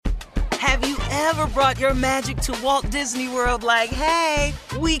Have you ever brought your magic to Walt Disney World like, hey,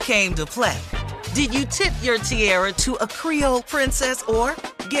 we came to play? Did you tip your tiara to a Creole princess or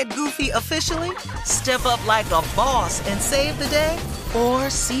get goofy officially? Step up like a boss and save the day? Or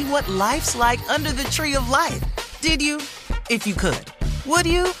see what life's like under the tree of life? Did you? If you could. Would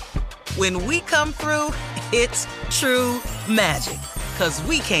you? When we come through, it's true magic. 'Cause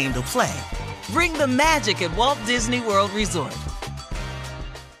we came to play. Bring the magic at Walt Disney World Resort.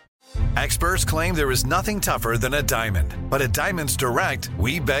 Experts claim there is nothing tougher than a diamond. But at Diamonds Direct,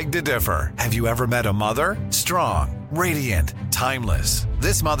 we beg to differ. Have you ever met a mother? Strong, radiant, timeless.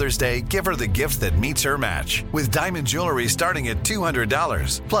 This Mother's Day, give her the gift that meets her match. With diamond jewelry starting at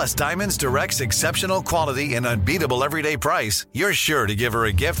 $200. Plus Diamonds Direct's exceptional quality and unbeatable everyday price, you're sure to give her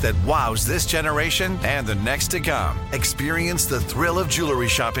a gift that wows this generation and the next to come. Experience the thrill of jewelry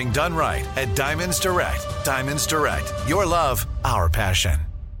shopping done right at Diamonds Direct. Diamonds Direct. Your love, our passion.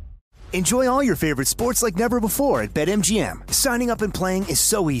 Enjoy all your favorite sports like never before at BetMGM. Signing up and playing is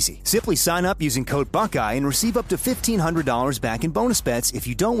so easy. Simply sign up using code Buckeye and receive up to $1,500 back in bonus bets if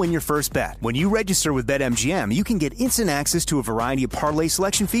you don't win your first bet. When you register with BetMGM, you can get instant access to a variety of parlay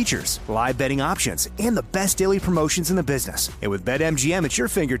selection features, live betting options, and the best daily promotions in the business. And with BetMGM at your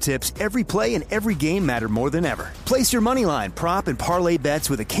fingertips, every play and every game matter more than ever. Place your moneyline, prop, and parlay bets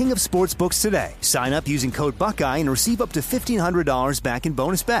with the king of sportsbooks today. Sign up using code Buckeye and receive up to $1,500 back in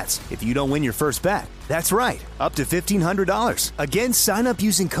bonus bets if you don't win your first bet. That's right, up to $1,500. Again, sign up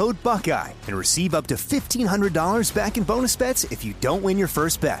using code Buckeye and receive up to $1,500 back in bonus bets if you don't win your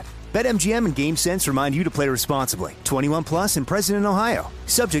first bet. BetMGM and GameSense remind you to play responsibly. 21 plus and present in Ohio.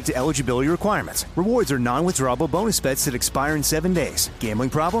 Subject to eligibility requirements. Rewards are non-withdrawable bonus bets that expire in 7 days. Gambling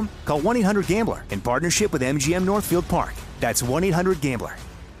problem? Call 1-800-GAMBLER in partnership with MGM Northfield Park. That's 1-800-GAMBLER.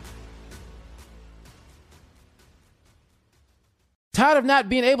 Tired of not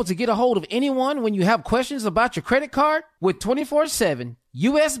being able to get a hold of anyone when you have questions about your credit card? With 24/7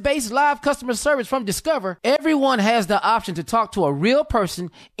 U.S.-based live customer service from Discover, everyone has the option to talk to a real person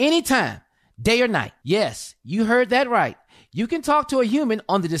anytime, day or night. Yes, you heard that right. You can talk to a human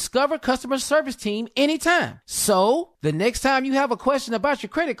on the Discover customer service team anytime. So, the next time you have a question about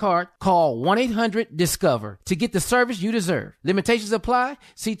your credit card, call 1-800-DISCOVER to get the service you deserve. Limitations apply.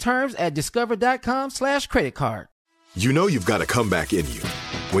 See terms at discover.com/creditcard. You know you've got a comeback in you.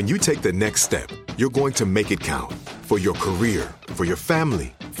 When you take the next step, you're going to make it count. For your career, for your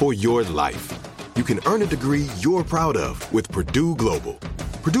family, for your life. You can earn a degree you're proud of with Purdue Global.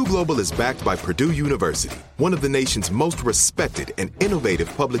 Purdue Global is backed by Purdue University, one of the nation's most respected and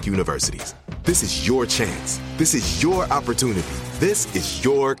innovative public universities. This is your chance. This is your opportunity. This is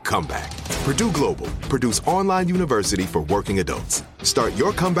your comeback. Purdue Global, Purdue's online university for working adults. Start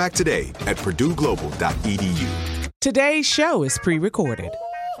your comeback today at purdueglobal.edu. Today's show is pre-recorded.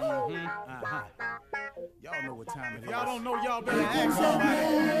 Y'all know what time it is. Y'all don't know, y'all better ask somebody.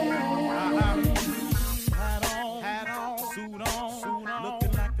 Hat on, suit on,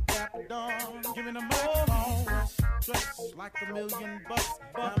 looking like a dapper dog, giving them all dressed like $1,000,000,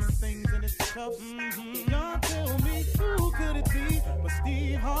 diamond things in its cuffs. Y'all tell me who could it be but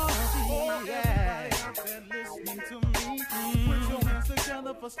Steve Harvey? Oh, yeah. Everybody out there listening to me, put your hands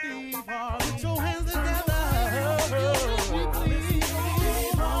together for Steve Harvey. Put your hands together.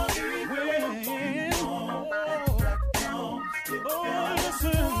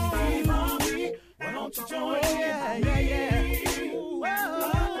 Why don't you join me?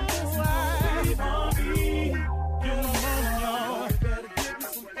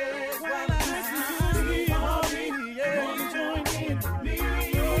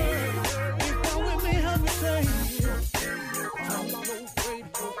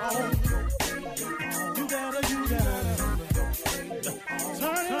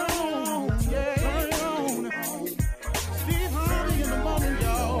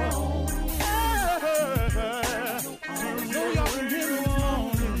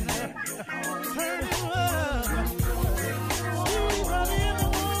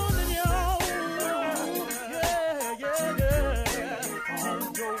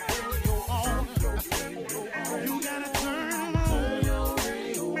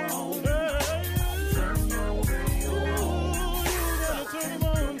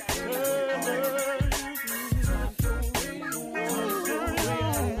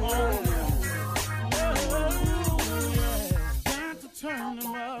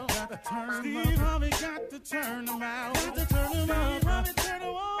 Steve Harvey got to turn them out. Got to turn them out. Harvey turn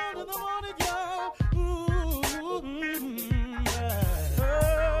them on to the morning, y'all.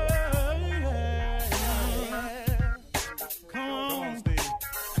 Come on, Steve.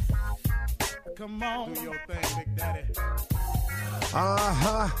 Come on. Do your thing, Big Daddy.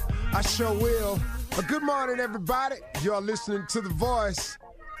 I sure will. Good morning, everybody. You're listening to The Voice.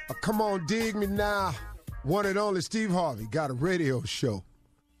 Come on, dig me now. One and only Steve Harvey got a radio show.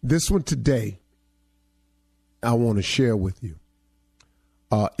 This one today, I want to share with you.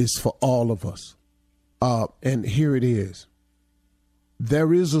 It's for all of us. And here it is.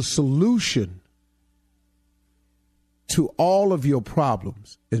 There is a solution to all of your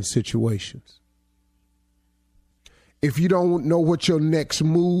problems and situations. If you don't know what your next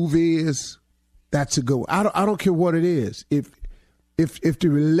move is, that's a good one. I don't care what it is. If the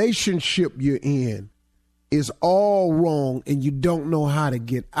relationship you're in is all wrong and you don't know how to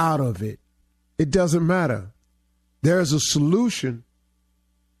get out of it, it doesn't matter. There's a solution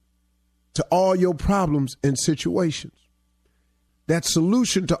to all your problems and situations. That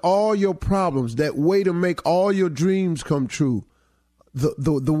solution to all your problems, that way to make all your dreams come true,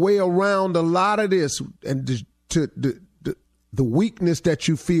 the way around a lot of this and the weakness that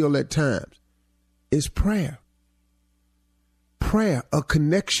you feel at times is prayer. Prayer, a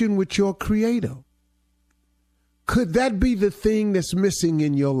connection with your Creator. Could that be the thing that's missing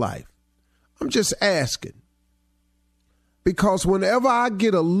in your life? I'm just asking. Because whenever I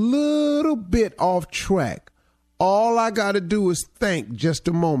get a little bit off track, all I got to do is think just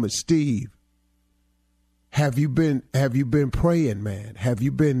a moment, Steve, have you been praying, man? Have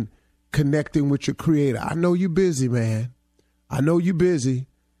you been connecting with your Creator? I know you're busy, man. I know you're busy.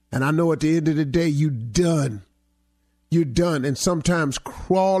 And I know at the end of the day, you're done. You're done. And sometimes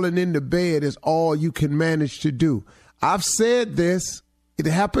crawling into bed is all you can manage to do. I've said this. It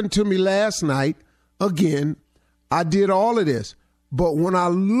happened to me last night. Again, I did all of this. But when I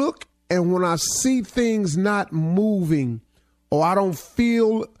look and when I see things not moving, or I don't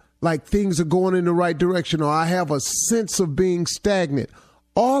feel like things are going in the right direction, or I have a sense of being stagnant,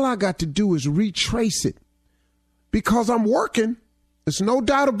 all I got to do is retrace it. Because I'm working. There's no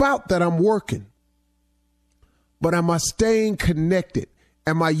doubt about that I'm working. But am I staying connected?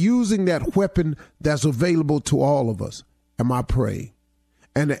 Am I using that weapon that's available to all of us? Am I praying?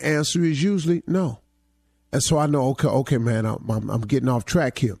 And the answer is usually no. And so I know, okay, man, I'm getting off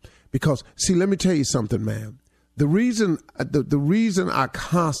track here. Because, see, let me tell you something, man. The reason I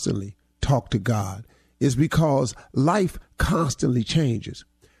constantly talk to God is because life constantly changes.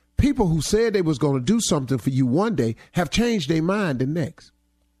 People who said they was going to do something for you one day have changed their mind the next.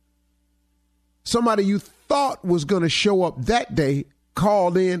 Somebody you thought was going to show up that day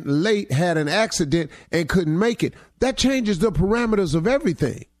called in late, had an accident, and couldn't make it. That changes the parameters of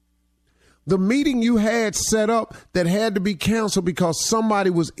everything. The meeting you had set up that had to be canceled because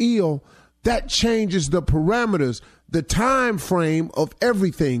somebody was ill, that changes the parameters, the time frame of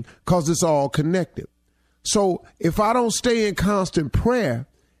everything, because it's all connected. So if I don't stay in constant prayer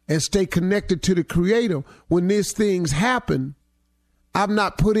and stay connected to the Creator, when these things happen, I've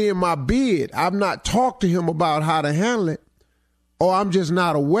not put in my bid. I've not talked to Him about how to handle it, or I'm just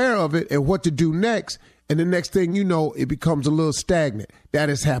not aware of it and what to do next. And the next thing you know, it becomes a little stagnant. That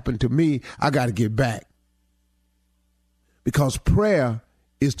has happened to me. I got to get back. Because prayer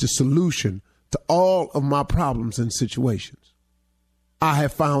is the solution to all of my problems and situations. I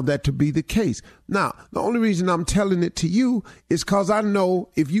have found that to be the case. Now, the only reason I'm telling it to you is because I know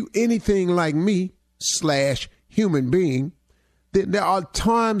if you anything like me / human being, then there are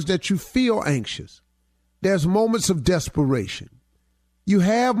times that you feel anxious. There's moments of desperation. You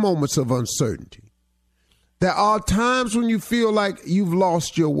have moments of uncertainty. There are times when you feel like you've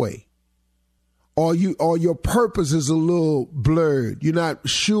lost your way, or your purpose is a little blurred. You're not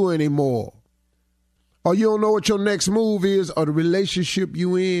sure anymore. Or you don't know what your next move is, or the relationship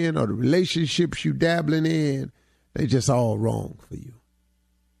you in, or the relationships you dabbling in, they just all wrong for you.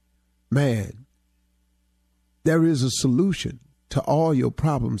 Man, there is a solution to all your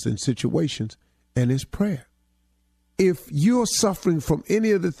problems and situations, and it's prayer. If you're suffering from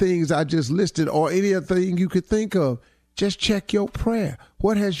any of the things I just listed, or any other thing you could think of, just check your prayer.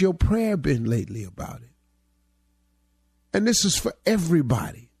 What has your prayer been lately about it? And this is for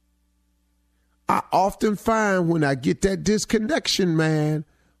everybody. I often find when I get that disconnection, man,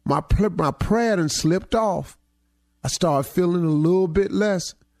 my prayer done slipped off. I start feeling a little bit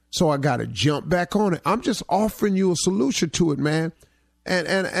less, so I got to jump back on it. I'm just offering you a solution to it, man. And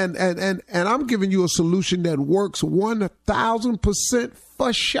I'm giving you a solution that works 1,000%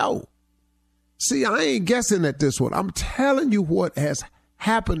 for sure. See, I ain't guessing at this one. I'm telling you what has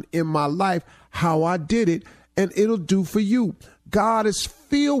happened in my life, how I did it, and it'll do for you. God is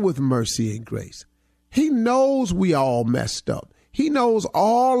filled with mercy and grace. He knows we all messed up. He knows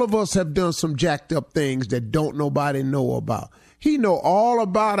all of us have done some jacked up things that don't nobody know about. He know all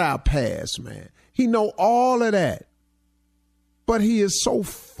about our past, man. He know all of that. But he is so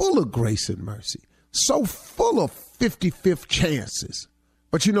full of grace and mercy, so full of 55th chances.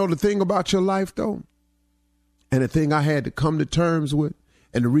 But you know the thing about your life, though, and the thing I had to come to terms with,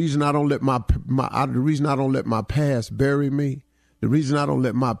 and the reason I don't let my past bury me, the reason I don't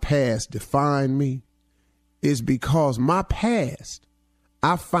let my past define me, is because my past,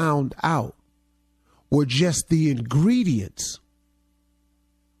 I found out, were just the ingredients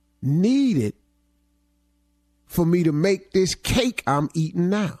needed for me to make this cake I'm eating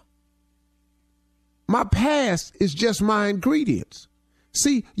now. My past is just my ingredients.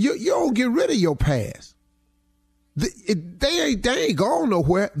 See, you don't get rid of your past. They ain't gone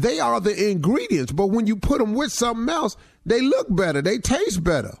nowhere. They are the ingredients. But when you put them with something else, they look better. They taste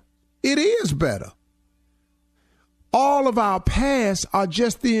better. It is better. All of our past are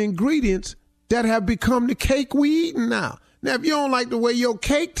just the ingredients that have become the cake we eating now. Now, if you don't like the way your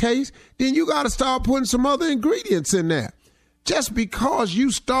cake tastes, then you got to start putting some other ingredients in there. Just because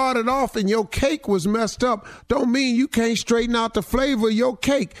you started off and your cake was messed up don't mean you can't straighten out the flavor of your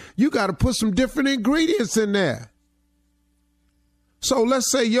cake. You got to put some different ingredients in there. So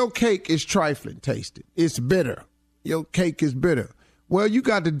let's say your cake is trifling tasted. It's bitter. Your cake is bitter. Well, you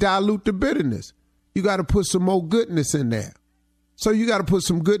got to dilute the bitterness. You got to put some more goodness in there. So you got to put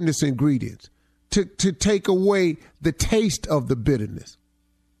some goodness ingredients to take away the taste of the bitterness.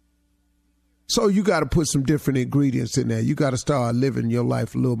 So you got to put some different ingredients in there. You got to start living your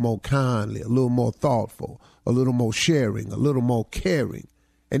life a little more kindly, a little more thoughtful, a little more sharing, a little more caring.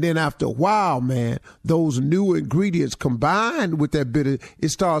 And then after a while, man, those new ingredients combined with that bitter, it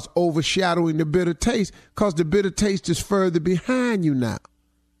starts overshadowing the bitter taste because the bitter taste is further behind you now.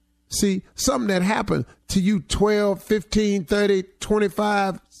 See, something that happened to you 12, 15, 30,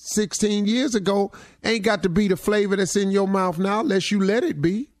 25, 16 years ago ain't got to be the flavor that's in your mouth now unless you let it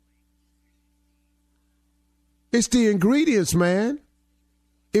be. It's the ingredients, man.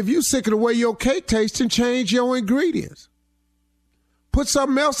 If you sick of the way your cake tastes, then change your ingredients. Put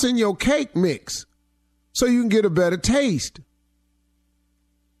something else in your cake mix so you can get a better taste.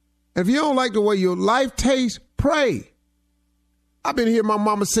 If you don't like the way your life tastes, pray. I've been hearing my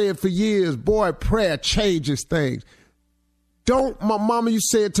mama say it for years. Boy, prayer changes things. My mama used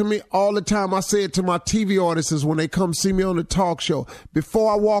to say it to me all the time. I say it to my TV audiences when they come see me on the talk show.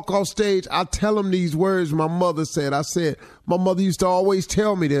 Before I walk off stage, I tell them these words my mother said. My mother used to always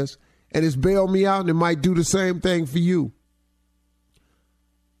tell me this, and it's bailed me out, and it might do the same thing for you.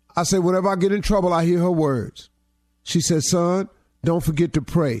 I said, whenever I get in trouble, I hear her words. She said, son, don't forget to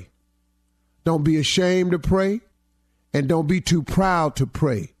pray. Don't be ashamed to pray, and don't be too proud to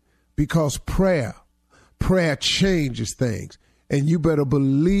pray, because prayer changes things. And you better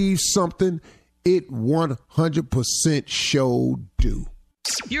believe something, it 100% sure do.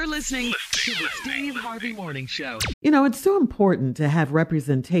 You're listening to the Steve Harvey Morning Show. You know, it's so important to have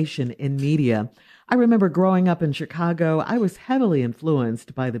representation in media. I remember growing up in Chicago, I was heavily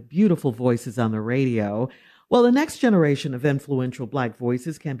influenced by the beautiful voices on the radio. Well, the next generation of influential Black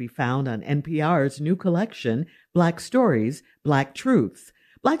voices can be found on NPR's new collection, Black Stories, Black Truths.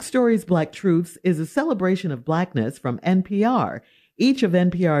 Black Stories, Black Truths is a celebration of Blackness from NPR. Each of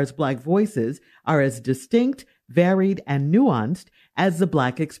NPR's Black voices are as distinct, varied, and nuanced as the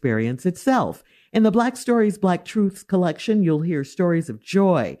Black experience itself. In the Black Stories, Black Truths collection, you'll hear stories of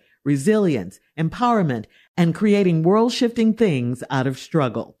joy, resilience, empowerment, and creating world-shifting things out of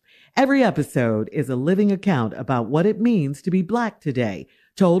struggle. Every episode is a living account about what it means to be Black today,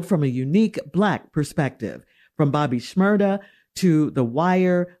 told from a unique Black perspective. From Bobby Shmurda to The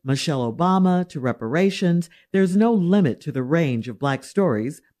Wire, Michelle Obama to Reparations, there's no limit to the range of Black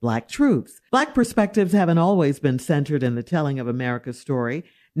stories, Black truths. Black perspectives haven't always been centered in the telling of America's story.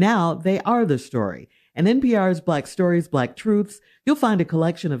 Now they are the story. In NPR's Black Stories, Black Truths, you'll find a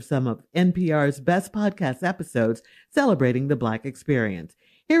collection of some of NPR's best podcast episodes celebrating the Black experience.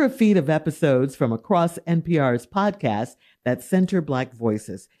 Hear a feed of episodes from across NPR's podcasts that center Black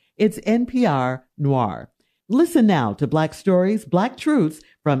voices. It's NPR Noir. Listen now to Black Stories, Black Truths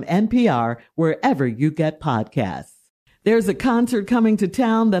from NPR wherever you get podcasts. There's a concert coming to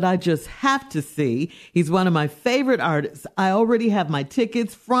town that I just have to see. He's one of my favorite artists. I already have my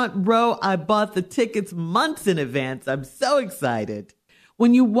tickets, front row. I bought the tickets months in advance. I'm so excited.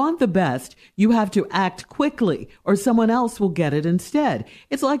 When you want the best, you have to act quickly or someone else will get it instead.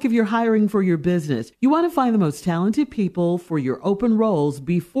 It's like if you're hiring for your business. You want to find the most talented people for your open roles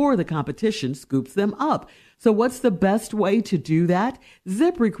before the competition scoops them up. So what's the best way to do that?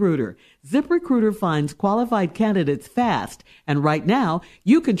 ZipRecruiter. ZipRecruiter finds qualified candidates fast. And right now,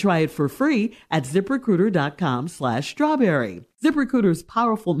 you can try it for free at ZipRecruiter.com/strawberry. ZipRecruiter's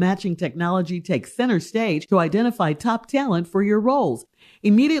powerful matching technology takes center stage to identify top talent for your roles.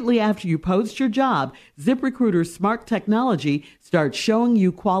 Immediately after you post your job, ZipRecruiter's smart technology starts showing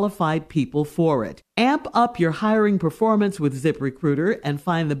you qualified people for it. Amp up your hiring performance with ZipRecruiter and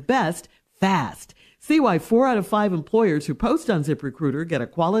find the best fast. See why 4 out of 5 employers who post on ZipRecruiter get a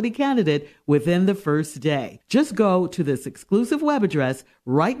quality candidate within the first day. Just go to this exclusive web address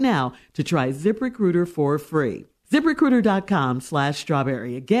right now to try ZipRecruiter for free.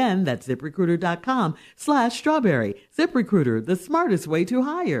 ZipRecruiter.com/strawberry. Again, that's ZipRecruiter.com/strawberry. ZipRecruiter, the smartest way to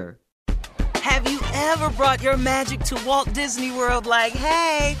hire. Have you ever brought your magic to Walt Disney World like,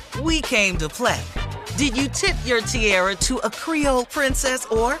 hey, we came to play? Did you tip your tiara to a Creole princess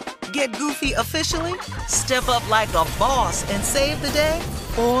or get goofy officially? Step up like a boss and save the day?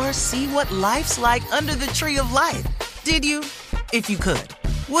 Or see what life's like under the tree of life? Did you? If you could.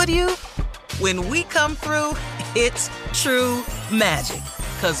 Would you? When we come through, it's true magic.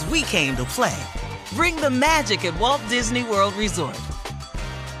 'Cause we came to play. Bring the magic at Walt Disney World Resort.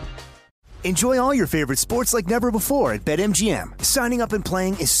 Enjoy all your favorite sports like never before at BetMGM. Signing up and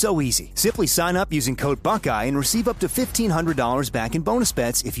playing is so easy. Simply sign up using code Buckeye and receive up to $1,500 back in bonus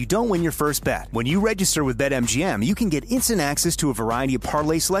bets if you don't win your first bet. When you register with BetMGM, you can get instant access to a variety of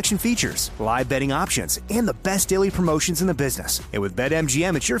parlay selection features, live betting options, and the best daily promotions in the business. And with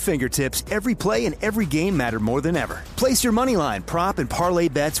BetMGM at your fingertips, every play and every game matter more than ever. Place your moneyline, prop, and parlay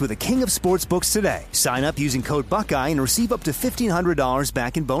bets with the king of sportsbooks today. Sign up using code Buckeye and receive up to $1,500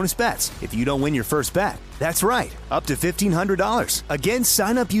 back in bonus bets if you don't win your first bet. That's right, up to $1,500. Again,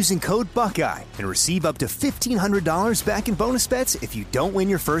 sign up using code Buckeye and receive up to $1,500 back in bonus bets if you don't win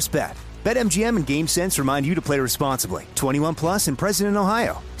your first bet. BetMGM and GameSense remind you to play responsibly. 21 plus and present in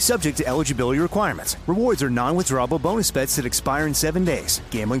Ohio. Subject to eligibility requirements. Rewards are non-withdrawable bonus bets that expire in 7 days.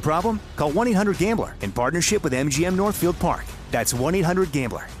 Gambling problem? Call 1-800-GAMBLER in partnership with MGM Northfield Park. That's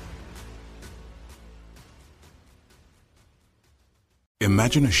 1-800-GAMBLER.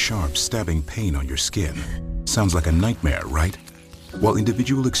 Imagine a sharp, stabbing pain on your skin. Sounds like a nightmare, right? While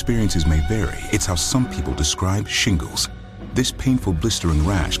individual experiences may vary, it's how some people describe shingles. This painful, blistering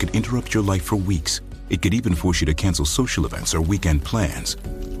rash could interrupt your life for weeks. It could even force you to cancel social events or weekend plans.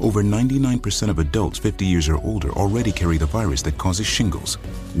 Over 99% of adults 50 years or older already carry the virus that causes shingles.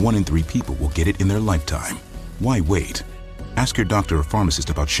 1 in 3 people will get it in their lifetime. Why wait? Ask your doctor or pharmacist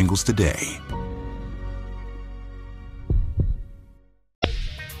about shingles today.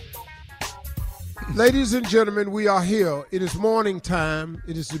 Ladies and gentlemen, we are here. It is morning time.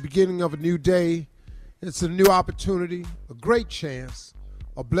 It is the beginning of a new day. It's a new opportunity, a great chance,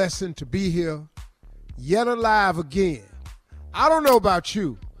 a blessing to be here, yet alive again. I don't know about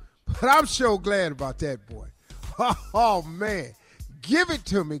you, but I'm sure glad about that, boy. Oh, man. Give it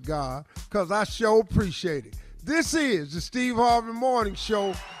to me, God, because I sure appreciate it. This is the Steve Harvey Morning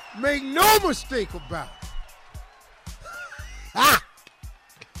Show. Make no mistake about it. Ah!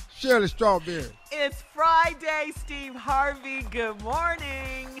 Sheryl Strawberry. It's Friday, Steve Harvey. Good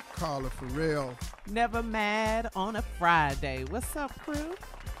morning. Carla Farrell. Never mad on a Friday. What's up, crew?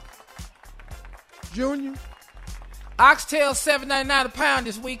 Junior. Oxtail $7.99 a pound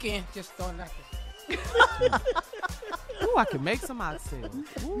this weekend. Just throwing that there. Ooh, I can make some oxtail.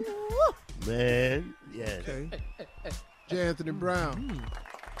 Man, yes. Okay. J. Anthony Brown.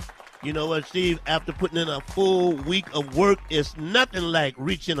 You know what, Steve? After putting in a full week of work, it's nothing like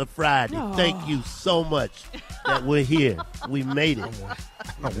reaching a Friday. Oh. Thank you so much that we're here. We made it.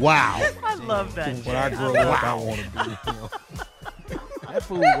 Wow. I love that. When I grow up, I want to be. That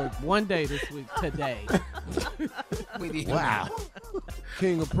food worked one day this week, today. Wow.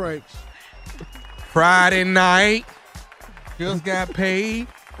 King of Pranks. Friday night. Just got paid.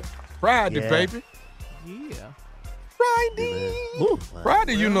 Friday, Yeah. baby. Yeah. Friday. Ooh,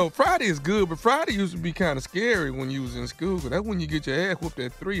 Friday, you know, Friday is good, but Friday used to be kind of scary when you was in school. 'Cause that's when you get your ass whooped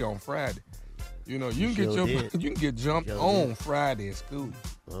at 3 on Friday. You know, you can sure get did. you can get jumped Sure on did. Friday at school.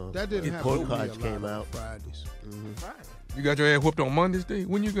 That didn't happen. Report to me cards a lot came on out. Fridays. You got your ass whooped on Monday, Steve?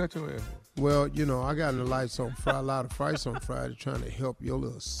 When you got your ass whooped? Well, you know, I got in the lights on a lot of fights on Friday trying to help your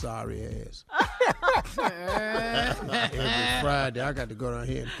little sorry ass. Every Friday, I got to go down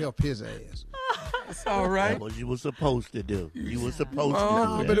here and help his ass. It's all right. That's what you were supposed to do. You were supposed to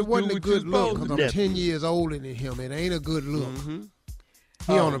Oh, do that. But it wasn't do a what good you're look supposed because to I'm do. 10 years older than him. It ain't a good look. Mm-hmm.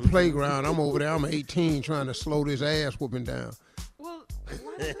 He on the playground. I'm over there. I'm 18 trying to slow this ass whooping down. Well,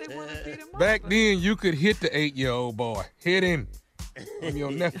 why did they want to beat him up? Back then, you could hit the 8-year-old boy. Hit him. I'm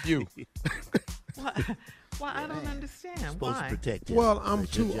your nephew. Well, I don't understand. Supposed Why? to protect him. Well, I'm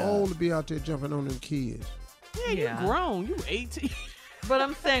That's your too job. old to be out there jumping on them kids. Yeah, you grown. You 18. But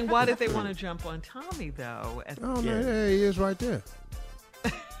I'm saying, why did they want to jump on Tommy, though? Oh, no, there he is right there.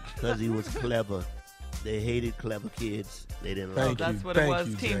 Because he was clever. They hated clever kids. They didn't like That's him. what it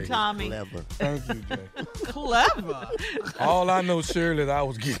was, Team Tommy. Clever. Thank you, Jay. Clever. All I know, Sheryl, is I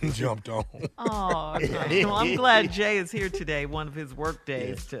was getting jumped on. Oh, okay. Well, I'm glad Jay is here today, one of his work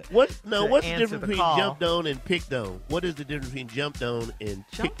days. What's the answer difference the between call. jumped on and picked on? What is the difference between jumped on and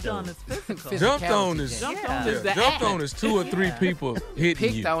picked on? Jumped on is physical. Jumped on is Jumped on is the jumped act. on is 2 or 3 people hitting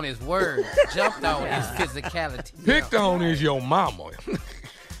Picked you. on is words. Jumped on is physicality. Picked on is your mama.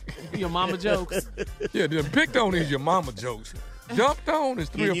 Your mama jokes. Yeah, the picked on is your mama jokes. Jumped on is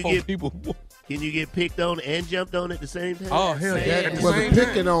 3 or 4 people. Can you get picked on and jumped on at the same time? Oh, hell yeah. At the Well, the same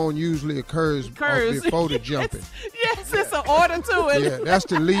picking time. on usually occurs before the jumping. Yes, it's an order to it. Yeah, that's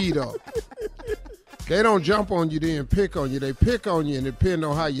the lead up. They don't jump on you then pick on you. They pick on you, and depending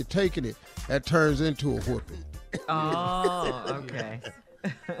on how you're taking it, that turns into a whooping. Oh, okay.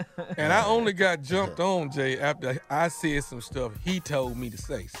 And I only got jumped on, Jay, after I said some stuff he told me to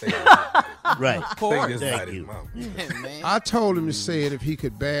say. Right. Say this Thank about his you. mama. I told him to say it if he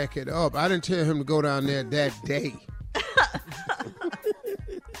could back it up. I didn't tell him to go down there that day.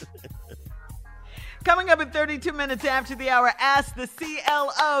 Coming up at 32 minutes after the hour, Ask the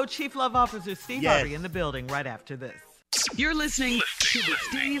CLO. Chief Love Officer Steve Yes. Harvey in the building right after this. You're listening to the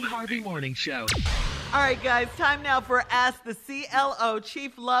Steve Harvey Morning Show. All right, guys, time now for Ask the CLO,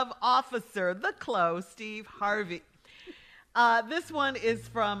 Chief Love Officer, the CLO, Steve Harvey. This one is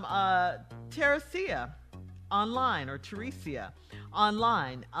from Teresia online, or Teresia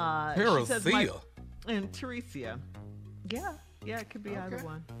online. She says, Teresia? And Teresia. Yeah, it could be either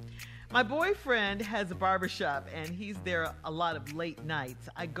one. My boyfriend has a barbershop, and he's there a lot of late nights.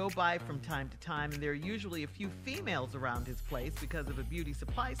 I go by from time to time, and there are usually a few females around his place because of a beauty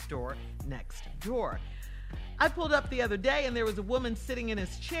supply store next door. I pulled up the other day, and there was a woman sitting in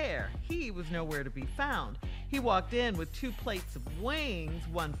his chair. He was nowhere to be found. He walked in with 2 plates of wings,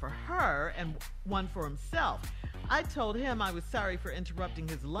 one for her and one for himself. I told him I was sorry for interrupting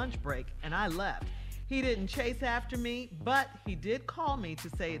his lunch break, and I left. He didn't chase after me, but he did call me to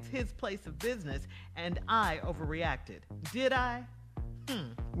say it's his place of business, and I overreacted. Did I?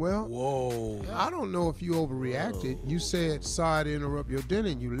 Well, Whoa. I don't know if you overreacted. You said sorry to interrupt your dinner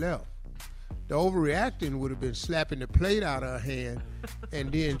and you left. The overreacting would have been slapping the plate out of her hand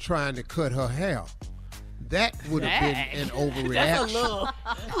and then trying to cut her hair. That would have been an overreaction.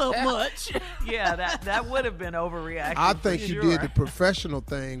 That's a little much. Yeah, that would have been overreacting. I think for you sure. did the professional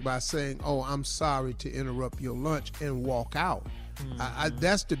thing by saying, "Oh, I'm sorry to interrupt your lunch," and walk out.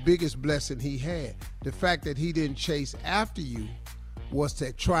 That's the biggest blessing he had. The fact that he didn't chase after you was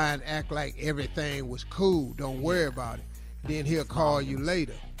to try and act like everything was cool. Don't worry about it. Then he'll call you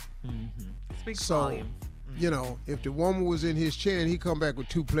later. Speaks So, volumes. you know, if the woman was in his chair and he come back with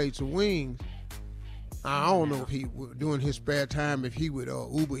 2 plates of wings, I don't know if he would, during his spare time, if he would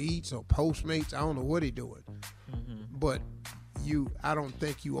Uber Eats or Postmates. I don't know what he doing. But I don't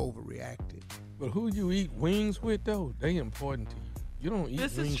think you overreacted. But who you eat wings with, though, they important to you. You don't eat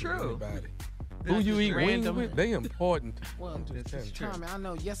This is wings true. with anybody. This Who you is eat random. wings with, they important. Well, I'm just telling you. Tommy, I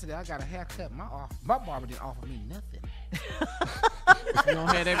know yesterday I got a haircut. My barber didn't offer me nothing. You don't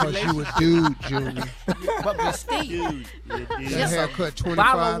have that Because you a relationship. dude, Junior. But Steve, Dude, That Just a haircut,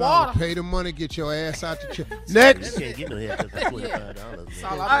 bottle of water. $25. Pay the money, get your ass out the chair. Next. You can't get no haircut for $25. That's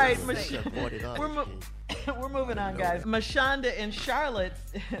all man. I All right, was saying. $40. We're moving on, guys. Mashonda in Charlotte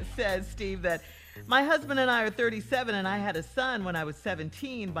says, Steve, that my husband and I are 37, and I had a son when I was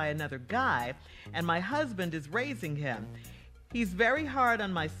 17 by another guy, and my husband is raising him. He's very hard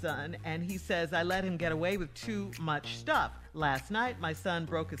on my son, and he says I let him get away with too much stuff. Last night, my son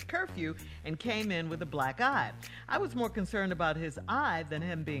broke his curfew and came in with a black eye. I was more concerned about his eye than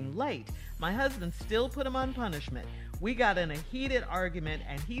him being late. My husband still put him on punishment. We got in a heated argument,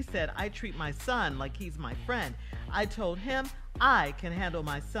 and he said I treat my son like he's my friend. I told him I can handle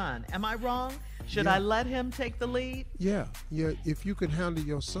my son. Am I wrong? Should I let him take the lead? Yeah. If you could handle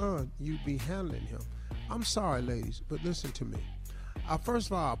your son, you'd be handling him. I'm sorry, ladies, but listen to me. First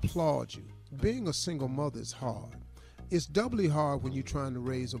of all, I applaud you. Being a single mother is hard. It's doubly hard when you're trying to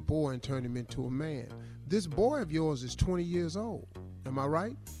raise a boy and turn him into a man. This boy of yours is 20 years old. Am I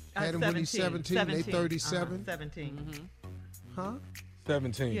right? Had him when he's 17, they 37. 17. Huh?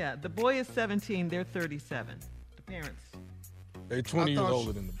 17. Yeah, the boy is 17, they're 37. The parents. They're 20 years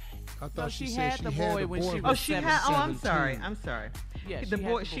older than them. I thought she said had she the had boy the when boy. she Oh, was she had. Oh, I'm 17. sorry. I'm sorry. Yeah,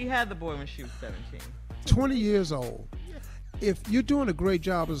 She had the boy when she was 17. 20 years old. if you're doing a great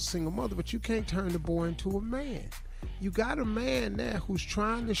job as a single mother, but you can't turn the boy into a man. You got a man there who's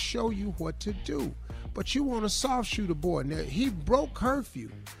trying to show you what to do, but you want to soft shoe the boy. Now, he broke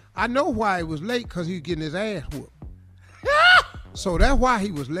curfew. I know why he was late, because he was getting his ass whooped. So that's why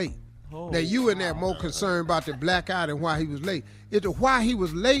he was late. Now, you in there more concerned about the blackout and why he was late. Why he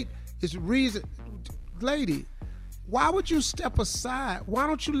was late is the reason. Lady, why would you step aside? Why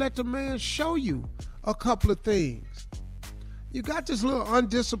don't you let the man show you a couple of things? You got this little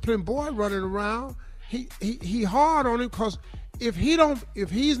undisciplined boy running around. He hard on him, because if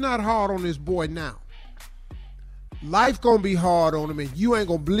he's not hard on this boy now, life gonna be hard on him, and you ain't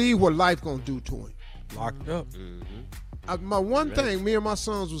gonna believe what life gonna do to him. Locked up. My one thing me and my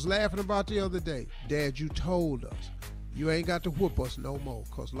sons was laughing about the other day, Dad, you told us you ain't got to whoop us no more,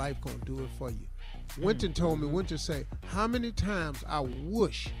 because life gonna do it for you. Winton told me, Winton say, how many times I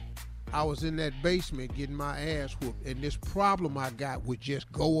wish I was in that basement getting my ass whooped and this problem I got would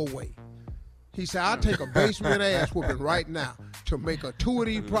just go away. He said, I'll take a basement ass whooping right now to make two of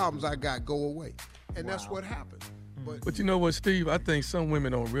these problems I got go away. And that's what happened. But you know what, Steve? I think some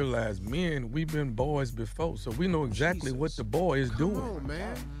women don't realize men, we've been boys before, so we know exactly what the boy is doing. Come on,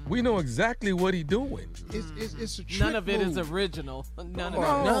 man. We know exactly what he's doing. It's a trick None of it move. is original. None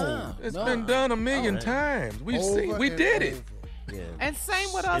of it. It's been done a million times. We did it. Yeah. And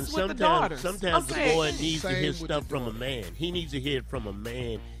same with us with the daughters. Sometimes the boy needs to hear stuff from a man. He needs to hear it from a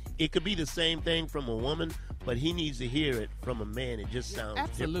man. It could be the same thing from a woman, but he needs to hear it from a man. It just sounds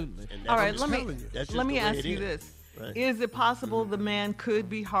absolutely different. All right, let me ask you this. Right. Is it possible the man could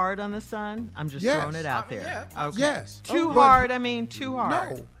be hard on the son? I'm just throwing it out there. Yeah. Okay. Yes. Too hard, I mean too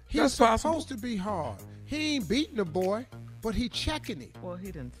hard. No, he's supposed to be hard. He ain't beating the boy, but he checking him. Well, he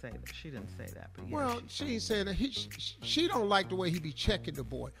didn't say that. She didn't say that. But yeah, well, she ain't saying that. She don't like the way he be checking the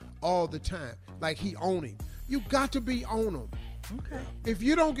boy all the time, like he own him. You got to be on him. Okay. If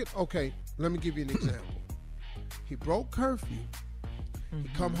you don't get, okay, let me give you an example. He broke curfew. He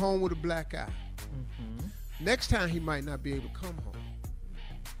come home with a black eye. Next time he might not be able to come home.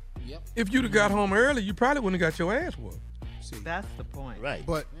 Yep. If you'd have got home early, you probably wouldn't have got your ass whooped. See, that's the point. Right.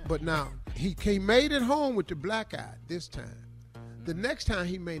 But now he made it home with the black eye this time. The next time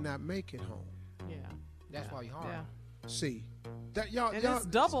he may not make it home. Yeah. That's why he's hard. Yeah. See. That y'all it's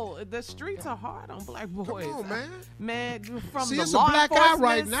double. The streets are hard on black boys. Come on, man. Man, from See, the it's a law black eye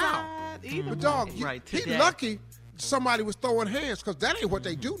right enforcement now. side, either But dog, way. he lucky somebody was throwing hands, because that ain't what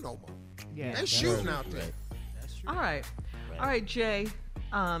they do no more. Yeah. They shooting out there. All right. All right, Jay.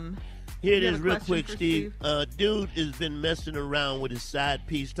 Here it you is, have a real question quick, for Steve. Dude has been messing around with his side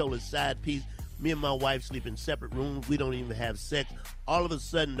piece, told his side piece, me and my wife sleep in separate rooms. We don't even have sex. All of a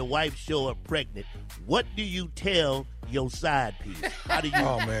sudden, the wife show up pregnant. What do you tell your side piece? How do you?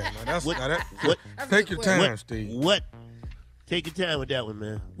 Oh, man. Take your time, Steve. Take your time with that one,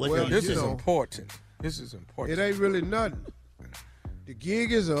 man. This is important. This is important. It ain't really nothing. The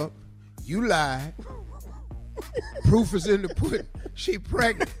gig is up. You lied. Proof is in the pudding. She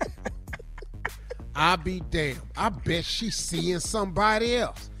pregnant. I'll be damned. I bet she's seeing somebody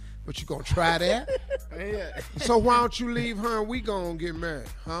else. But you gonna try that? Yeah. So why don't you leave her and we gonna get married,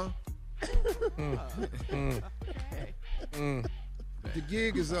 huh? The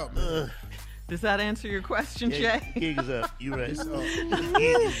gig is up, man. Does that answer your question, Jay? Gig is up. You right.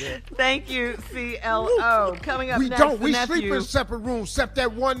 Thank you, CLO. Coming up We next, don't. the We nephew. sleep in separate rooms except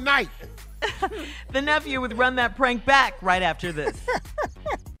that one night. The nephew with Run That Prank Back right after this.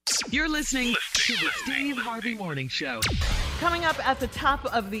 You're listening to the Steve Harvey Morning Show. Coming up at the top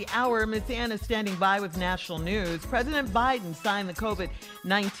of the hour, Miss Ann is standing by with national news. President Biden signed the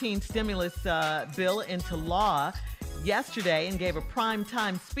COVID-19 stimulus bill into law yesterday and gave a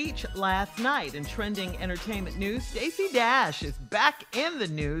primetime speech last night. In trending entertainment news, Stacey Dash is back in the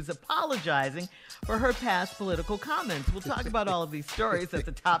news, apologizing for her past political comments. We'll talk about all of these stories at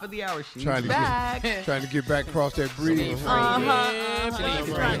the top of the hour. She's back. Trying to get back across that bridge.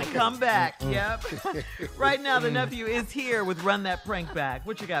 Trying to come back. Yep. Right now, the nephew is here with Run That Prank Back.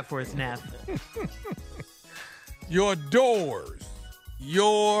 What you got for us, Neff? Your doors.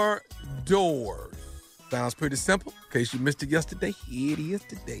 Your doors. Sounds pretty simple. In case you missed it yesterday, here it is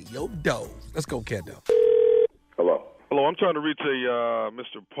today. Your doors. Let's go, Kendo. Hello. Hello, I'm trying to reach a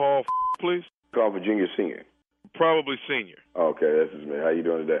Mr. Paul, please. Call for junior, senior. Probably senior. Okay, this is me. How you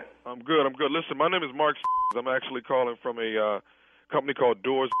doing today? I'm good. Listen, my name is Mark. I'm actually calling from a company called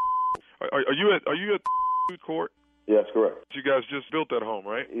Doors. Are you at food court? Yes, correct. You guys just built that home,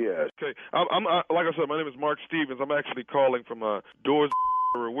 right? Yes. Okay. I'm like I said, my name is Mark Stevens. I'm actually calling from Doors.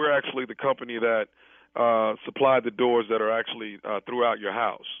 We're actually the company that supply the doors that are actually throughout your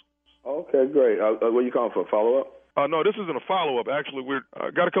house. Okay, great. What are you calling for? Follow-up? No, this isn't a follow-up. Actually, we're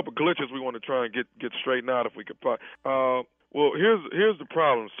got a couple glitches we want to try and get straightened out if we could. Well, here's the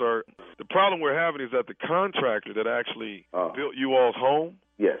problem, sir. The problem we're having is that the contractor that actually built you all's home,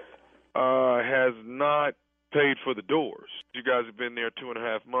 yes, has not paid for the doors. You guys have been there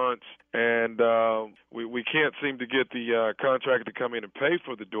 2.5 months, and we can't seem to get the contractor to come in and pay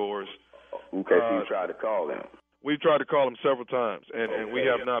for the doors. Okay, so you tried to call him. We've tried to call him several times, and we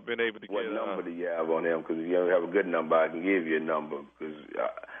have not been able to what get. What number do you have on him? Because if you don't have a good number, I can give you a number. Because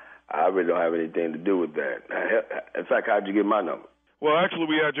I really don't have anything to do with that. In fact, how'd you get my number? Well, actually,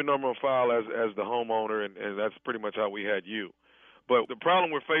 we had your number on file as the homeowner, and that's pretty much how we had you. But the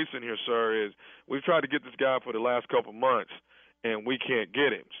problem we're facing here, sir, is we've tried to get this guy for the last couple months, and we can't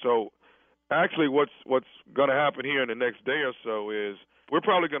get him. So actually what's going to happen here in the next day or so is we're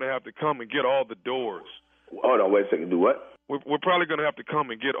probably going to have to come and get all the doors. Hold on, wait a second. Do what? We're probably going to have to come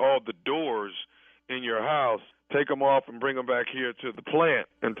and get all the doors in your house, take them off, and bring them back here to the plant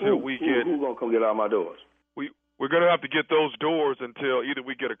until we get. Who's going to come get all my doors? We're going to have to get those doors until either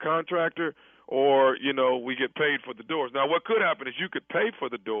we get a contractor or, we get paid for the doors. Now, what could happen is you could pay for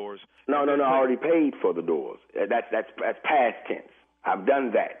the doors. No, I already paid for the doors. That's past tense. I've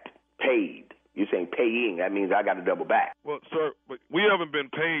done that. Paid. You're saying paying. That means I got to double back. Well, sir, but we haven't been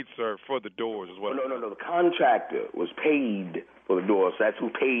paid, sir, for the doors as well. No. The contractor was paid for the doors. So that's who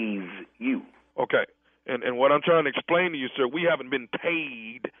pays you. Okay. And what I'm trying to explain to you, sir, we haven't been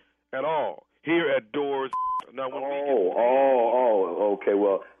paid at all here at Doors. Now, when okay.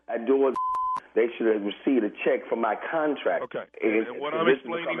 Well, at Doors, they should have received a check from my contract. Okay. And what I'm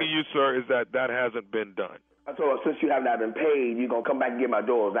explaining to you, sir, is that hasn't been done. So since you have not been paid, you're going to come back and get my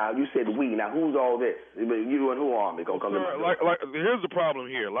doors. Now, you said we. Now, who's all this? You and who are me? Going to come sir, here's the problem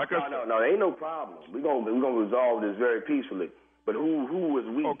here. No, there ain't no problem. We're going to resolve this very peacefully. But who is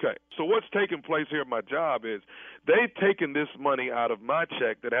we? Okay. So what's taking place here at my job is they've taken this money out of my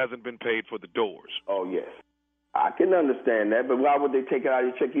check that hasn't been paid for the doors. Oh, yes. I can understand that, but why would they take it out of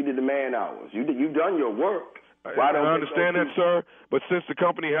your check? You did the man hours. You've done your work. I understand that, sir, but since the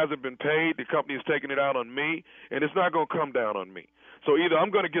company hasn't been paid, the company is taking it out on me, and it's not going to come down on me. So either I'm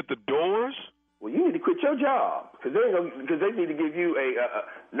going to get the doors. Well, you need to quit your job because they need to give you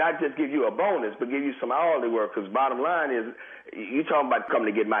not just give you a bonus, but give you some hourly work. Because bottom line is, you talking about coming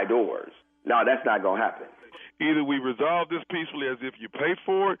to get my doors. No, that's not going to happen. Either we resolve this peacefully as if you paid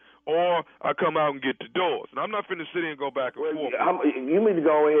for it, or I come out and get the doors. And I'm not finna sit here and go back and forth. You need to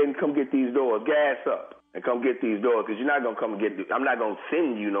go ahead and come get these doors. Gas up and come get these doors because you're not going to come and get I'm not going to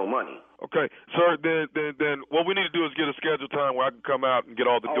send you no money. Okay, sir, then what we need to do is get a scheduled time where I can come out and get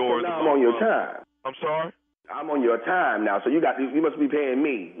all the doors. Now I'm on your time. I'm sorry? I'm on your time now, so you must be paying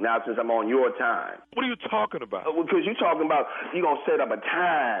me now since I'm on your time. What are you talking about? Because you're talking about you're going to set up a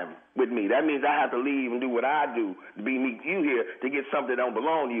time with me. That means I have to leave and do what I do to meet you here to get something that don't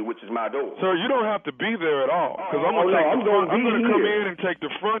belong to you, which is my door. Sir, you don't have to be there at all. Because I'm going to come in and take the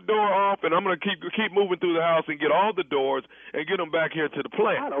front door off, and I'm going to keep moving through the house and get all the doors and get them back here to the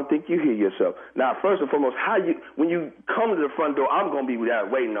plant. I don't think you hear yourself. Now, first and foremost, when you come to the front door, I'm going to be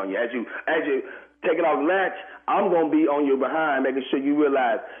waiting on you. As you taking off the latch, I'm going to be on your behind, making sure you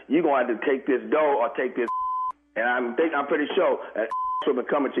realize you're going to have to take this door or take this. And I'm pretty sure that will be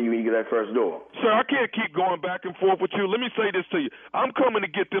coming to you when you get that first door. Sir, I can't keep going back and forth with you. Let me say this to you. I'm coming to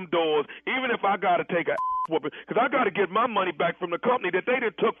get them doors, even if I got to take a whooping, because I got to get my money back from the company that they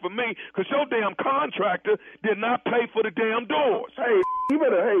done took from me, because your damn contractor did not pay for the damn doors. Hey, you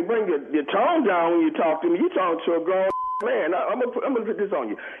better bring your tone down when you talk to me. You talking to a grown man. I'm gonna put this on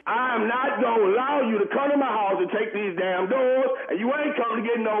you. I'm not gonna allow you to come to my house and take these damn doors, and you ain't coming to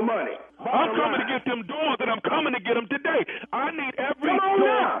get no money. I'm coming to get them doors, and I'm coming to get them today. I need every door. Come on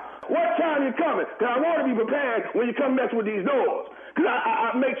now. What time you coming? Because I want to be prepared when you come mess with these doors. Because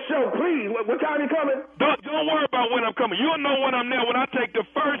I make sure, please, what time you coming? Don't worry about when I'm coming. You'll know when I'm there when I take the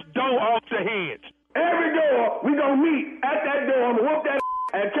first door off the hinge. Every door, we gonna meet at that door. I'm gonna whoop that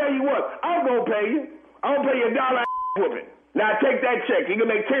and tell you what, I'm gonna pay you. I'm gonna pay you $1 whooping. Now take that check. You can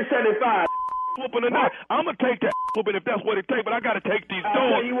make $10.75. Whooping or not, I'm gonna take that whooping if that's what it takes. But I gotta take these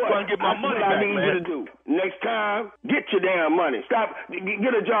doors so I can get my money back, man. I need you to do. Next time, get your damn money. Stop.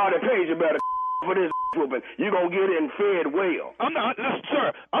 Get a job that pays you better for this whooping. You gonna get in fed well.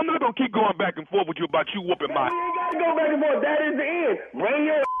 Sir, I'm not gonna keep going back and forth with you about you whooping my. You ain't gotta go back and forth. That is the end. Bring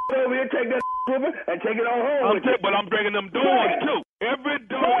your over here, take that whooping, and take it on home. But I'm bringing them doors too. Every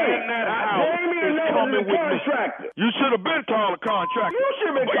door in that house is coming with me. You should have been calling a contractor. You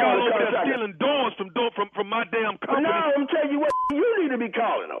should have been calling a contractor. Stealing doors from my damn company. No, I'm telling you what, you need to be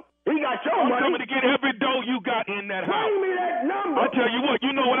calling them. He got your money. I'm coming to get every door you got in that house. Bring me that number. I tell you what,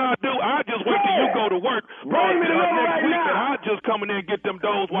 you know what I'll do? I'll just wait till you go to work, Bring me the number right week, now. and I'll just come in there and get them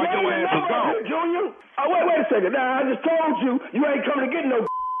doors while your ass is gone. Junior. Oh, wait a second. Now, I just told you ain't coming to get no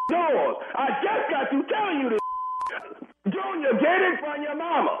doors. I just got through telling you this. Junior, get it from your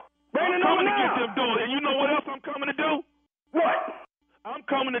mama. Bring I'm it coming on to get now. them doors, and you know what else I'm coming to do? What? I'm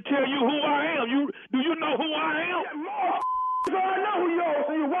coming to tell you who I am. Do you know who I am? So I know who you are,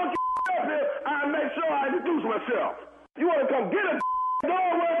 so you walk your up here, I'll make sure I introduce myself. You want to come get a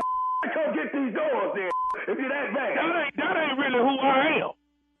door, well, come get these doors then, if you're that bad. That ain't really who I am.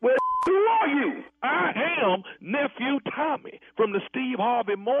 Well, who are you? I am Nephew Tommy from the Steve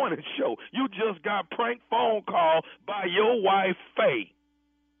Harvey Morning Show. You just got prank phone call by your wife, Faye.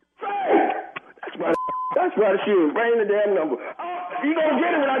 Faye! That's my shit. Bring the damn number. You gonna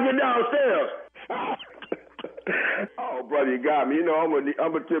get it when I get downstairs. Oh, brother, you got me. You know, I'm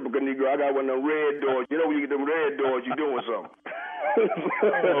a typical Negro. I got one of them red doors. You know, when you get them red doors, you doing something.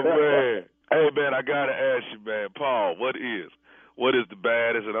 Oh, man. Hey, man, I got to ask you, man, Paul, what is the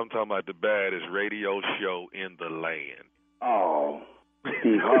baddest, and I'm talking about the baddest radio show in the land? Oh,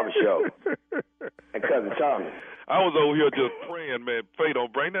 Steve Harvey Show. And Cousin Tommy. I was over here just praying, man, Faye,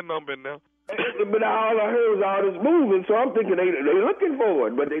 don't bring that number in now. But all I heard was all this moving, so I'm thinking they looking for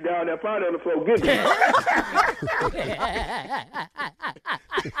it, but they down there probably on the floor getting it.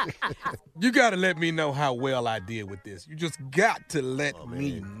 You got to let me know how well I did with this. You just got to let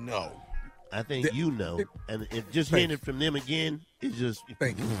me know. I think you know, and if just hearing it from them again is just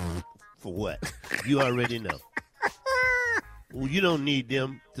thank you for what you already know. Well, you don't need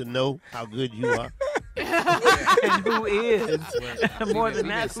them to know how good you are. And who is? More than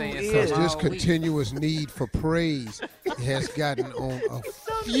that, who is? This continuous need for praise has gotten on a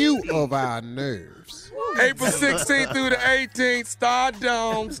few of our nerves. April 16th through the 18th,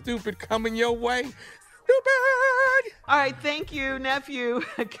 Stardome, stupid, coming your way. Stupid! All right, thank you, nephew.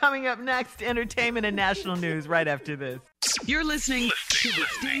 Coming up next, entertainment and national news right after this. You're listening to the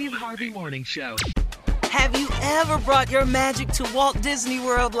Steve Harvey Morning Show. Have you ever brought your magic to Walt Disney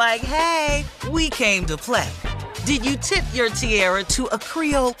World like, hey, we came to play? Did you tip your tiara to a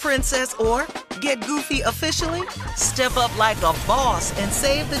Creole princess or get goofy officially? Step up like a boss and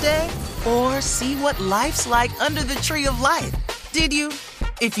save the day? Or see what life's like under the tree of life? Did you?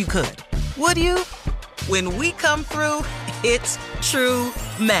 If you could. Would you? When we come through, it's true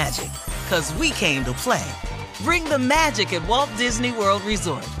magic. 'Cause we came to play. Bring the magic at Walt Disney World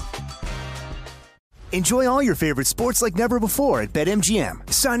Resort. Enjoy all your favorite sports like never before at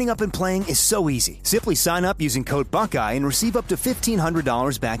BetMGM. Signing up and playing is so easy. Simply sign up using code Buckeye and receive up to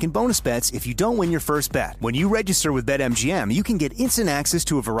 $1,500 back in bonus bets if you don't win your first bet. When you register with BetMGM, you can get instant access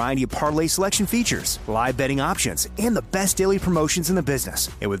to a variety of parlay selection features, live betting options, and the best daily promotions in the business.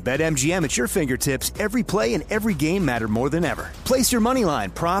 And with BetMGM at your fingertips, every play and every game matter more than ever. Place your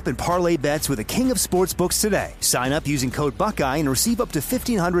moneyline, prop, and parlay bets with the king of sportsbooks today. Sign up using code Buckeye and receive up to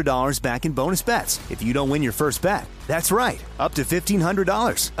 $1,500 back in bonus bets if you don't win your first bet. That's right, up to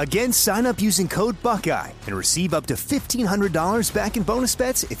 $1,500. Again, sign up using code Buckeye and receive up to $1,500 back in bonus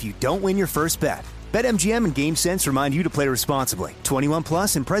bets if you don't win your first bet. BetMGM and GameSense remind you to play responsibly. 21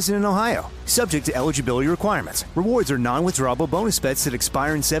 plus and present in Ohio. Subject to eligibility requirements. Rewards are non-withdrawable bonus bets that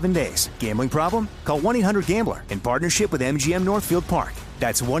expire in 7 days. Gambling problem? Call 1-800-GAMBLER in partnership with MGM Northfield Park.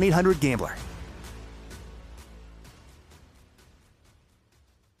 That's 1-800-GAMBLER.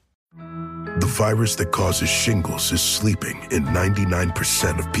 The virus that causes shingles is sleeping in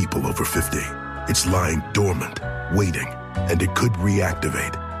 99% of people over 50. It's lying dormant, waiting, and it could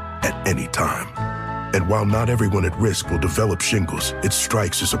reactivate at any time. And while not everyone at risk will develop shingles, it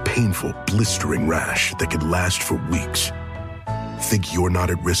strikes as a painful, blistering rash that can last for weeks. Think you're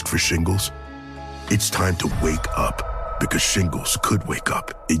not at risk for shingles? It's time to wake up, because shingles could wake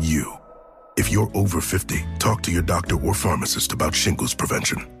up in you. If you're over 50, talk to your doctor or pharmacist about shingles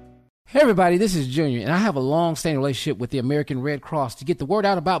prevention. Hey everybody, this is Junior, and I have a long-standing relationship with the American Red Cross to get the word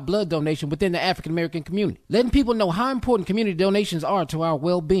out about blood donation within the African-American community, letting people know how important community donations are to our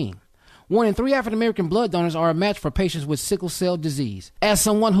well-being. 1 in 3 African-American blood donors are a match for patients with sickle cell disease. As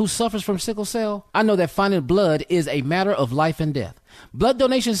someone who suffers from sickle cell, I know that finding blood is a matter of life and death. Blood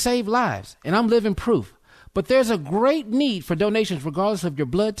donations save lives, and I'm living proof. But there's a great need for donations regardless of your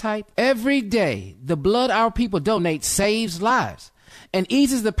blood type. Every day, the blood our people donate saves lives and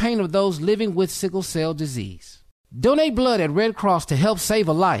eases the pain of those living with sickle cell disease. Donate blood at Red Cross to help save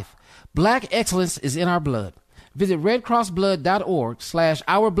a life. Black excellence is in our blood. Visit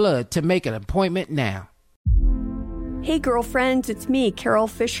redcrossblood.org/ourblood to make an appointment now. Hey girlfriends, it's me, Carol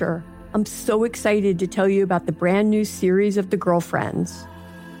Fisher. I'm so excited to tell you about the brand new series of The Girlfriends.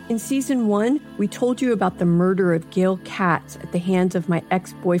 In season 1, we told you about the murder of Gail Katz at the hands of my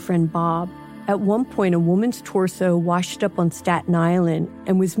ex-boyfriend Bob. At one point, a woman's torso washed up on Staten Island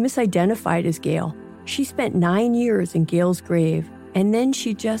and was misidentified as Gail. She spent 9 years in Gail's grave, and then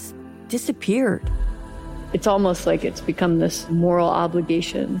she just disappeared. It's almost like it's become this moral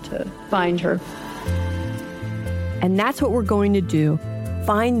obligation to find her. And that's what we're going to do.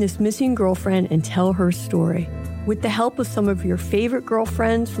 Find this missing girlfriend and tell her story. With the help of some of your favorite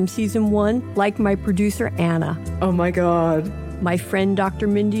girlfriends from season 1, like my producer, Anna. Oh my God. My friend, Dr.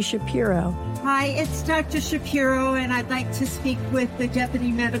 Mindy Shapiro. Hi, it's Dr. Shapiro, and I'd like to speak with the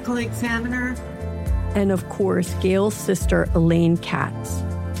Deputy Medical Examiner. And of course, Gail's sister, Elaine Katz.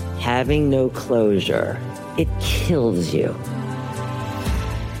 Having no closure, it kills you.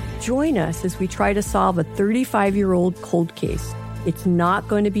 Join us as we try to solve a 35-year-old cold case. It's not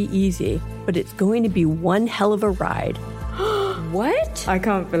going to be easy, but it's going to be one hell of a ride. What? I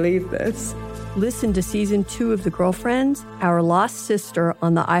can't believe this. Listen to season 2 of The Girlfriends, Our Lost Sister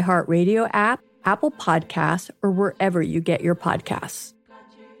on the iHeartRadio app, Apple Podcasts, or wherever you get your podcasts.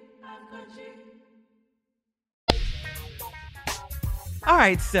 All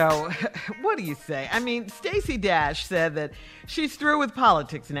right, so what do you say? I mean, Stacey Dash said that she's through with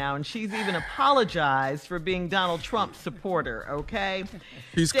politics now, and she's even apologized for being Donald Trump's supporter, okay?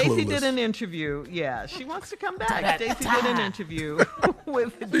 Stacey did an interview. Yeah, she wants to come back. Stacey did an interview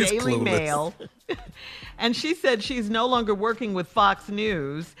with the Daily Mail, and she said she's no longer working with Fox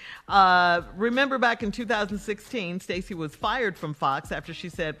News. Remember back in 2016, Stacey was fired from Fox after she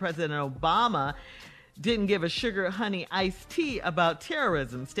said President Obama didn't give a sugar honey iced tea about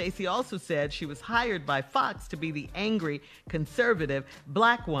terrorism. Stacey also said she was hired by Fox to be the angry, conservative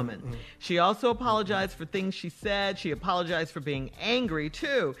black woman. She also apologized for things she said. She apologized for being angry,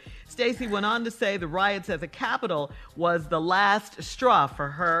 too. Stacey went on to say the riots at the Capitol was the last straw for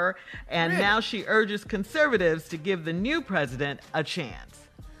her, and now she urges conservatives to give the new president a chance.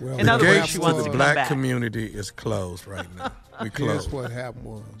 Well, in other words, she wants to come back. The black community is closed right now. We closed. Guess what happened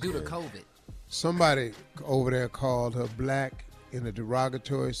was? Due to COVID. Somebody over there called her black in a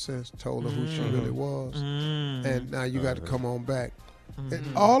derogatory sense, told her who she really was, and now you got to come on back. And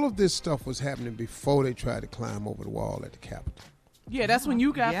all of this stuff was happening before they tried to climb over the wall at the Capitol. Yeah, that's when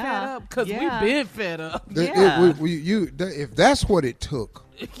you got fed up, because we've been fed up. If that's what it took.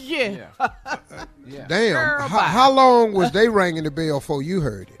 Yeah. Damn. How long was they ringing the bell before you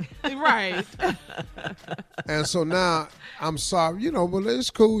heard it? Right. And so now, I'm sorry, but it's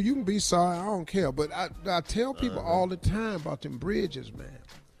cool. You can be sorry. I don't care. But I tell people all the time about them bridges, man.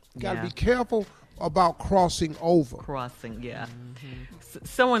 You got to be careful about crossing over.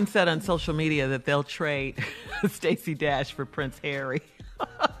 Someone said on social media that they'll trade Stacey Dash for Prince Harry.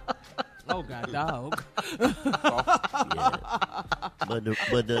 Oh, God, dog. But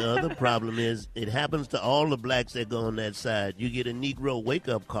the other problem is it happens to all the blacks that go on that side. You get a Negro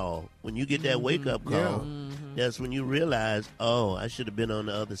wake-up call. When you get that wake-up call, that's when you realize, oh, I should have been on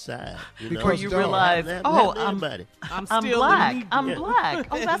the other side. Or you realize, I'm black. I'm black.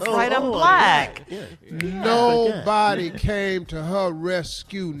 Oh, that's right, I'm black. Nobody came to her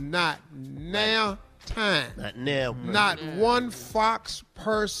rescue, not now time. Not now. Not one Fox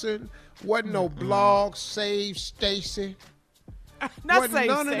person. Wasn't no blog, Save Stacey. Not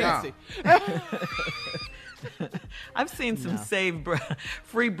Save Stacey. I've seen some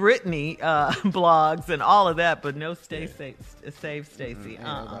Free Britney blogs and all of that, but no Save Stacey.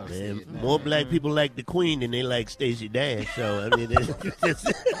 More black people like the Queen than they like Stacey Dash. So I mean,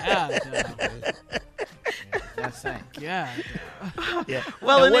 that's it. Yeah.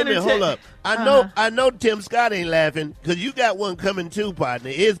 Well, wait a minute, hold up. I know Tim Scott ain't laughing because you got one coming too, partner.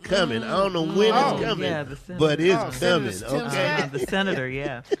 It's coming. I don't know when it's coming, but it's coming. Okay, the senator.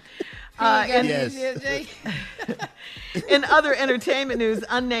 Yeah. In other entertainment news,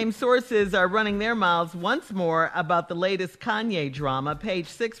 unnamed sources are running their mouths once more about the latest Kanye drama. Page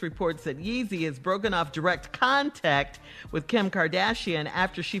 6 reports that Yeezy has broken off direct contact with Kim Kardashian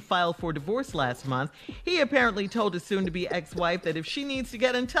after she filed for divorce last month. He apparently told his soon-to-be ex-wife that if she needs to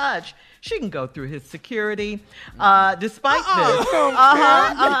get in touch, she can go through his security. Despite this,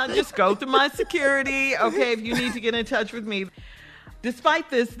 just go through my security. Okay, if you need to get in touch with me. Despite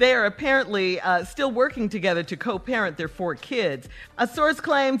this, they are apparently still working together to co-parent their 4 kids. A source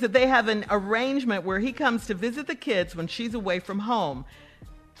claims that they have an arrangement where he comes to visit the kids when she's away from home.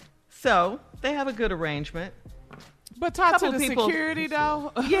 So they have a good arrangement. But talk to the security,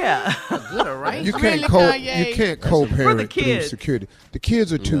 though. Yeah. A good arrangement. You can't co-parent through security. The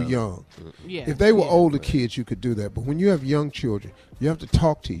kids are too young. Yeah. If they were older kids, you could do that. But when you have young children, you have to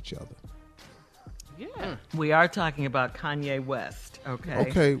talk to each other. Yeah. We are talking about Kanye West, okay?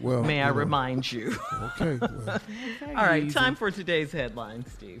 Okay, well. May I remind you? Okay, well. All right, time for today's headline,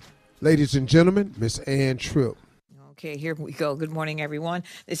 Steve. Ladies and gentlemen, Miss Ann Tripp. Okay, here we go. Good morning, everyone.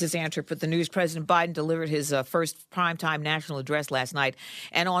 This is Ann Tripp with the news. President Biden delivered his first primetime national address last night.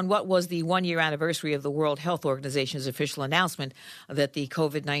 And on what was the one-year anniversary of the World Health Organization's official announcement that the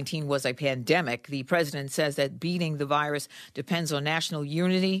COVID-19 was a pandemic, the president says that beating the virus depends on national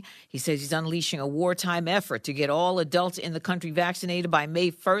unity. He says he's unleashing a wartime effort to get all adults in the country vaccinated by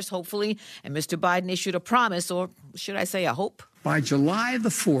May 1st, hopefully. And Mr. Biden issued a promise, or should I say a hope? By July the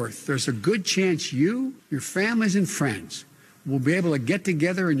 4th, there's a good chance you, your families, and friends will be able to get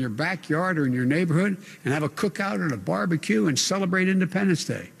together in your backyard or in your neighborhood and have a cookout and a barbecue and celebrate Independence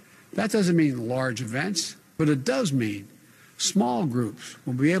Day. That doesn't mean large events, but it does mean small groups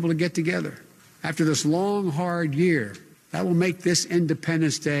will be able to get together. After this long, hard year, that will make this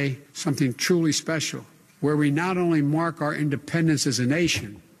Independence Day something truly special, where we not only mark our independence as a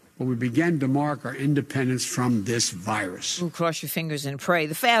nation, but we begin to mark our independence from this virus. Ooh, cross your fingers and pray.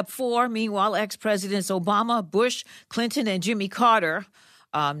 The Fab Four, meanwhile, ex-presidents Obama, Bush, Clinton, and Jimmy Carter,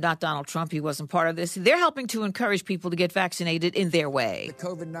 not Donald Trump, he wasn't part of this, they're helping to encourage people to get vaccinated in their way. The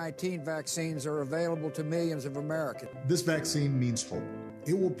COVID-19 vaccines are available to millions of Americans. This vaccine means hope.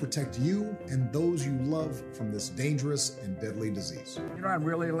 It will protect you and those you love from this dangerous and deadly disease. You know what I'm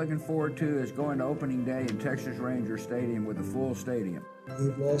really looking forward to is going to opening day in Texas Ranger Stadium with a full stadium.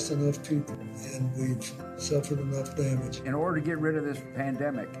 We've lost enough people and we've suffered enough damage. In order to get rid of this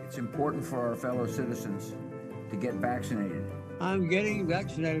pandemic, it's important for our fellow citizens to get vaccinated. I'm getting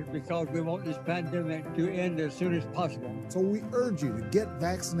vaccinated because we want this pandemic to end as soon as possible. So we urge you to get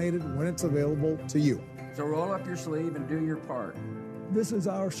vaccinated when it's available to you. So roll up your sleeve and do your part. This is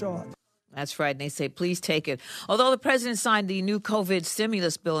our shot. That's right. And they say, please take it. Although the president signed the new COVID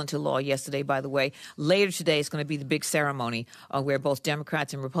stimulus bill into law yesterday, by the way, later today is going to be the big ceremony where both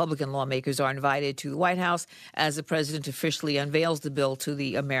Democrats and Republican lawmakers are invited to the White House as the president officially unveils the bill to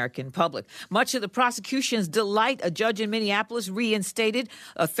the American public. Much of the prosecution's delight, a judge in Minneapolis reinstated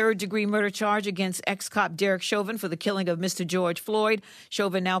a third-degree murder charge against ex-cop Derek Chauvin for the killing of Mr. George Floyd.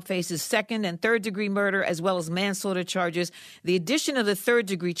 Chauvin now faces second- and third-degree murder as well as manslaughter charges. The addition of the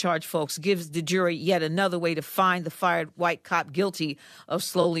third-degree charge, folks, gives the jury yet another way to find the fired white cop guilty of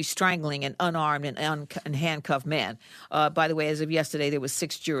slowly strangling an unarmed and handcuffed man. By the way, as of yesterday, there were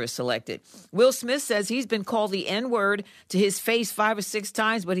 6 jurors selected. Will Smith says he's been called the N-word to his face 5 or 6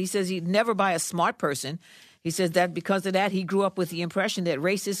 times, but he says he'd never by a smart person. He says that because of that, he grew up with the impression that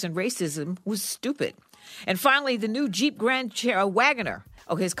racism was stupid. And finally, the new Jeep Grand Wagoner,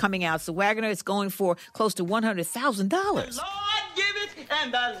 is coming out. So Wagoner is going for close to $100,000.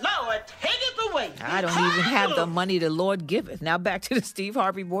 And the Lord taketh away. I don't even have the money the Lord giveth. Now back to the Steve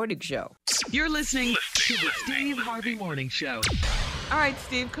Harvey Morning Show. You're listening to the Steve Harvey Morning Show. All right,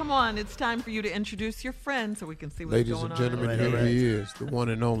 Steve, come on. It's time for you to introduce your friend so we can see what's Ladies going on. and gentlemen, here he is, the one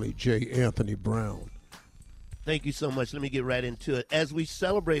and only J. Anthony Brown. Thank you so much. Let me get right into it. As we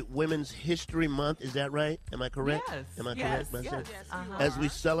celebrate Women's History Month, is that right? Am I correct? Yes. Am I Yes. correct? Yes. As we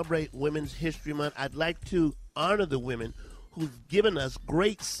celebrate Women's History Month, I'd like to honor the women who've given us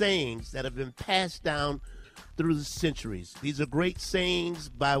great sayings that have been passed down through the centuries. These are great sayings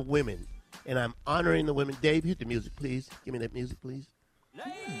by women, and I'm honoring the women. Dave, hit the music, please. Give me that music, please.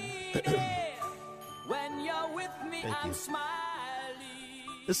 When you're with me, Thank I'm you. smiling.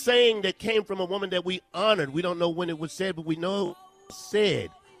 The saying that came from a woman that we honored. We don't know when it was said, but we know it was said.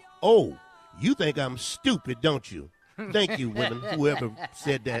 Oh, you think I'm stupid, don't you? Thank you, women, whoever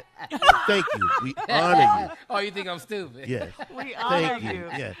said that. Thank you. We honor you. Oh, you think I'm stupid? Yes. We honor Thank you. you.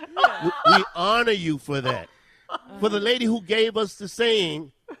 Yes. We honor you for that. For the lady who gave us the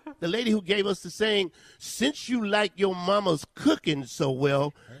saying, since you like your mama's cooking so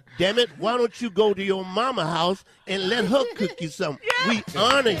well, damn it, why don't you go to your mama house and let her cook you something? We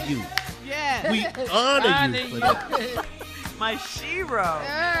honor you. Yeah. We honor you for that. My Shero.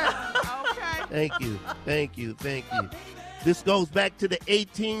 Okay. Thank you. Thank you. Thank you. This goes back to the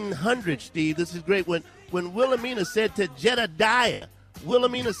 1800s, Steve. This is great. When Wilhelmina said to Jedediah,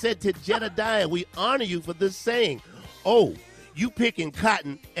 we honor you for this saying. Oh, you picking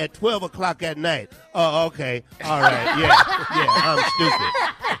cotton at 12 o'clock at night. Oh, okay. All right. Yeah, I'm stupid.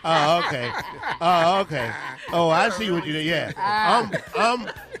 Oh, okay. Oh, I see what you did. Yeah.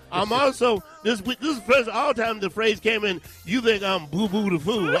 I'm also, this is first all time the phrase came in, you think I'm boo-boo the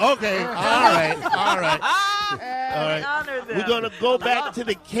fool. Okay. All right. We're going to go back to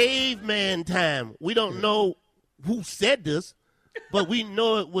the caveman time. We don't know who said this, but we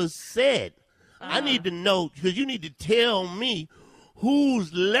know it was said. I need to know, because you need to tell me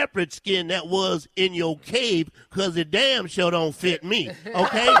whose leopard skin that was in your cave, because it damn sure don't fit me,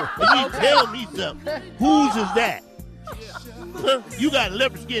 okay? You tell me something. Whose is that? You got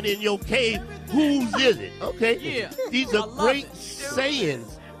leopard skin in your cave. Whose is it? Okay. Yeah. These are great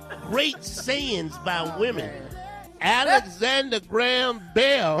sayings. Great sayings by women. Alexander Graham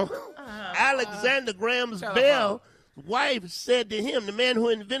Bell. Alexander Graham Bell's wife said to him, the man who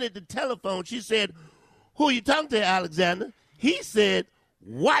invented the telephone, she said, "Who are you talking to, Alexander?" He said,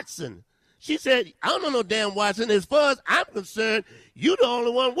 "Watson." She said, "I don't know no damn Watson. As far as I'm concerned, you the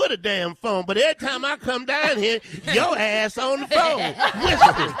only one with a damn phone. But every time I come down here, your ass on the phone.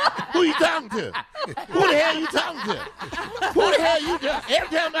 Whispering. Who you talking to? Who the hell you talking to? Who the hell you talking?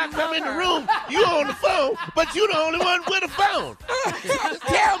 Every time I come in the room, you on the phone, but you the only one with a phone.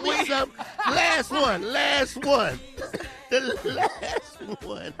 Tell me something." Last one. The last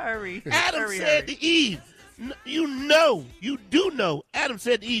one. Hurry. Adam said to Eve, you do know. Adam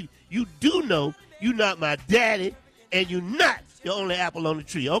said to Eve, "You do know you're not my daddy, and you're not the only apple on the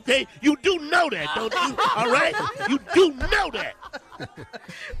tree." Okay? You do know that, don't you? All right? You do know that.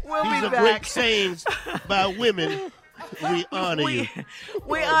 These are great sayings by women. We honor you.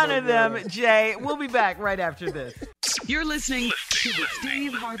 We honor them, Jay. We'll be back right after this. You're listening to the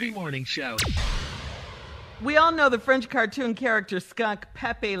Steve Harvey Morning Show. We all know the French cartoon character skunk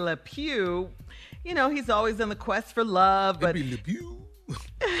Pepe Le Pew. You know, he's always on the quest for love, but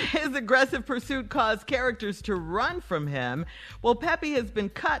his aggressive pursuit caused characters to run from him. Well, Pepe has been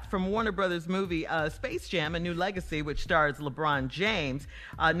cut from Warner Brothers' movie Space Jam: A New Legacy, which stars LeBron James.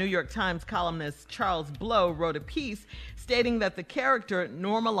 New York Times columnist Charles Blow wrote a piece stating that the character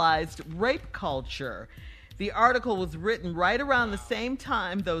normalized rape culture. The article was written right around the same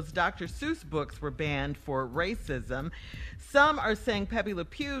time those Dr. Seuss books were banned for racism. Some are saying Pepe Le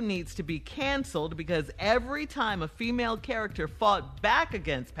Pew needs to be canceled because every time a female character fought back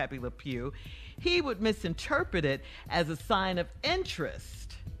against Pepe Le Pew, he would misinterpret it as a sign of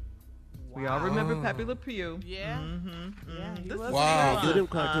interest. Wow. We all remember Pepe Le Pew. Yeah. This is Wow. You do them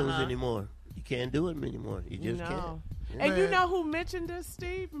cartoons anymore. You can't do them anymore. You just can't. And you know who mentioned this,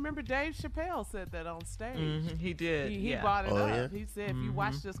 Steve? Remember Dave Chappelle said that on stage. He did. He brought it up. Yeah? He said, if you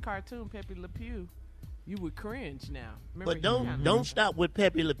watch this cartoon, Pepe Le Pew, you would cringe now. Remember, But don't stop with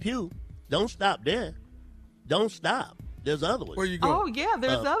Pepe Le Pew. Don't stop there. Don't stop. There's other ones. Where you go? Oh, yeah,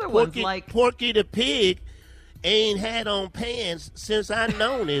 there's other ones like Porky the Pig ain't had on pants since I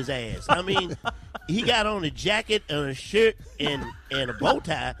known his ass. I mean, he got on a jacket and a shirt and a bow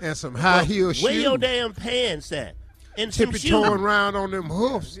tie. And some high heel shoes. Where your damn pants at? And some shoes. Tippy-toeing around on them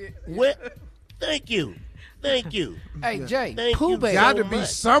hoofs. Thank you. Hey, Jay, Thank Pooh you Bear. Got to so be much.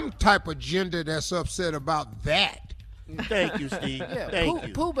 some type of gender that's upset about that. Thank you, Steve. Yeah, Thank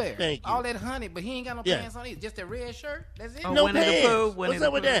you. Pooh Bear. Thank you. All that honey, but he ain't got no pants on either. Just a red shirt. That's it. No Winnie the pants. Pooh, Winnie What's the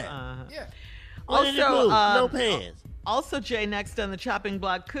up with Pooh. that? Yeah. Winnie the Pooh, no pants. Also, Jay, next on the chopping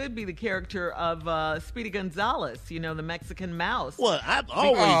block could be the character of Speedy Gonzalez, you know, the Mexican mouse. Well, I've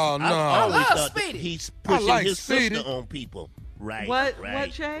always I love thought that Speedy. he's pushing like his Speedy. sister on people. Right. What,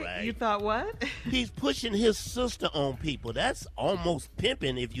 right, Jay? right. You thought what? He's pushing his sister on people. That's almost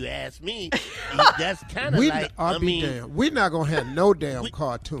pimping, if you ask me. That's kind of like, I'll be damned. We're not going to have no damn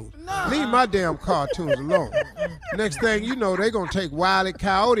cartoons. Leave my damn cartoons alone. Next thing you know, they're going to take Wile E.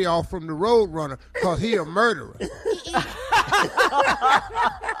 Coyote off from the Roadrunner because he a murderer.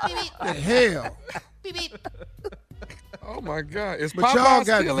 The hell. Oh my God! Is But Popeye y'all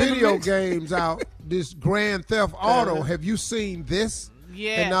got still in the video mix? games out. This Grand Theft Auto. Have you seen this?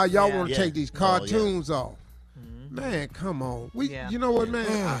 Yeah. And now y'all want to Yeah. take these cartoons off. Man, come on. Yeah. You know what,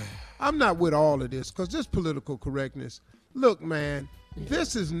 man? I'm not with all of this because this political correctness. Look, man,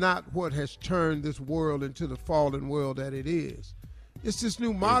 this is not what has turned this world into the fallen world that it is. It's this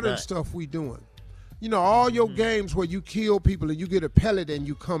new modern stuff we doing. You know, all your games where you kill people and you get a pellet and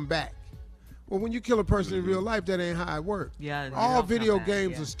you come back. Well, when you kill a person in real life, that ain't how it works. Yeah, all video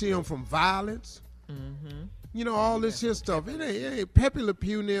games are stemmed from violence. You know, all this here stuff. It ain't Pepe Le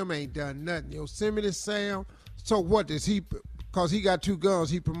Pew and them ain't done nothing. Yosemite Sam. So what does he? Cause he got two guns,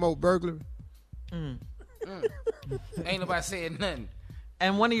 he promote burglary. Ain't nobody saying nothing.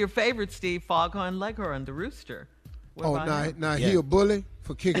 And one of your favorites, Steve, Foghorn Leghorn, the rooster. What about him? Now he a bully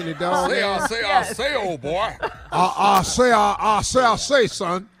for kicking the dog. Say, old boy. I say,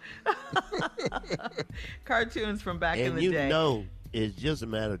 son. Cartoons from back in And the you day. know, it's just a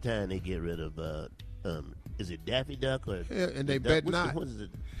matter of time they get rid of, is it Daffy Duck or? Yeah, and they Duck? bet What not. is it?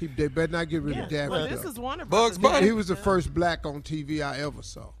 They better not get rid of Daffy Well, Duck. this is one of Bugs Bunny. He was the first black on TV I ever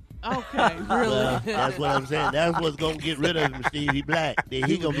saw. Okay, really? Well, that's what I'm saying. That's what's gonna get rid of him, Steve. He black. Then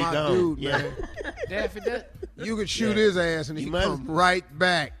he gonna be my gone. dude, yeah. man. Daffy Duck. You could shoot his ass and he You must- come right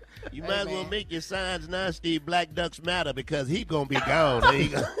back. You might as well make your signs now, Steve. Black Ducks matter because he gonna be gone. There you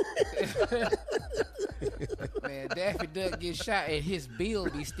go. Man, Daffy Duck get shot and his bill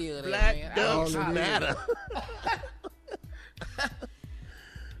be still there, Black man. Ducks matter.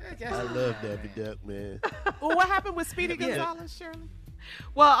 I love Daffy Duck, man. Well, what happened with Speedy Gonzalez, Shirley?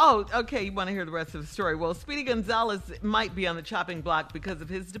 Well, okay, you want to hear the rest of the story. Well, Speedy Gonzalez might be on the chopping block because of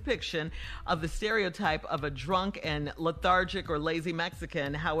his depiction of the stereotype of a drunk and lethargic or lazy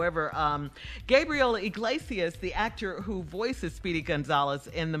Mexican. However, Gabriel Iglesias, the actor who voices Speedy Gonzalez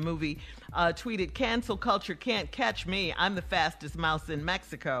in the movie, tweeted, "Cancel culture can't catch me. I'm the fastest mouse in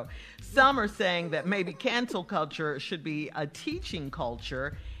Mexico." Some are saying that maybe cancel culture should be a teaching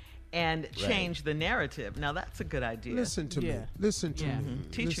culture and change the narrative. Now, that's a good idea. Listen to me. Listen to me.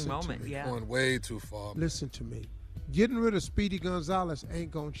 Teaching Listen moment, yeah. Going way too far. Listen to me. Getting rid of Speedy Gonzalez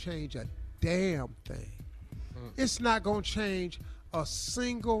ain't going to change a damn thing. It's not going to change a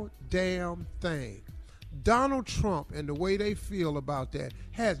single damn thing. Donald Trump and the way they feel about that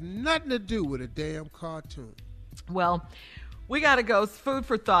has nothing to do with a damn cartoon. Well, we got to go. Food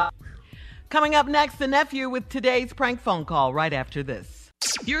for thought. Coming up next, the nephew with today's prank phone call right after this.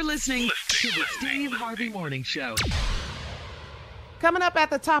 You're listening to the Steve Harvey Morning Show. Coming up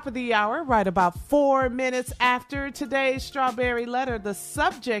at the top of the hour, right about 4 minutes after today's Strawberry Letter, the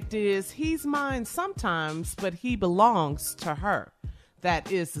subject is, he's mine sometimes, but he belongs to her.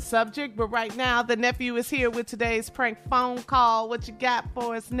 That is the subject, but right now, the nephew is here with today's prank phone call. What you got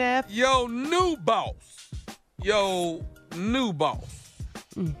for us, Neff? Yo, new boss. That's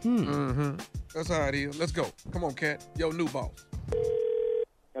how it is. Let's go. Come on, Cat. Yo, new boss.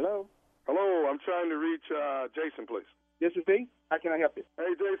 Hello? Hello, I'm trying to reach Jason, please. This is B. How can I help you?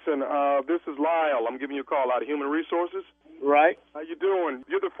 Hey, Jason, this is Lyle. I'm giving you a call out of Human Resources. Right. How you doing?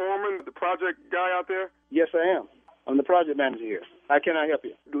 You're the foreman, the project guy out there? Yes, I am. I'm the project manager here. How can I help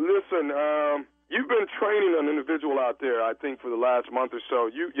you? Listen, you've been training an individual out there, I think, for the last month or so.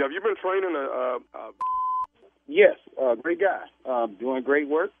 Have you been training a Yes, great guy. Doing great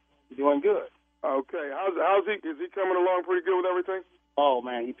work. Doing good. Okay. How's he? Is he coming along pretty good with everything? Oh,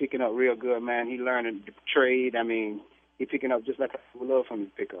 man, he picking up real good, man. He learning the trade. I mean, he picking up just like I would love for him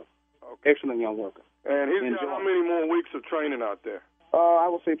to pick up. Okay. Excellent young worker. And he's got how many more weeks of training out there? I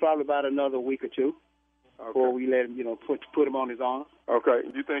would say probably about another week or two before we let him, put him on his own. Okay.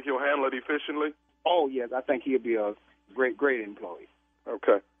 Do you think he'll handle it efficiently? Oh, yes. I think he'll be a great employee.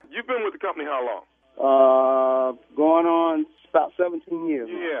 Okay. You've been with the company how long? Going on about 17 years.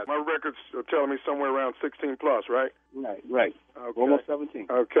 Yeah, my records are telling me somewhere around 16 plus, right? Right. Okay. Almost 17.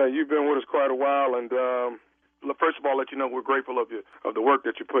 Okay, you've been with us quite a while, and first of all, let you know we're grateful of the work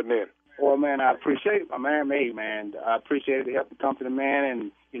that you're putting in. Well, man, I appreciate it, my man. Hey, man, I appreciate it to help the company, man,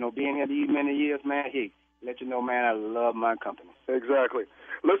 and being here these many years, man. Hey, let you know, man, I love my company. Exactly.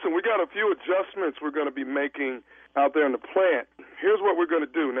 Listen, we got a few adjustments we're going to be making out there in the plant. Here's what we're going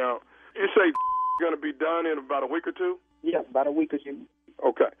to do. Now, you say going to be done in about a week or two? Yes, about a week or two.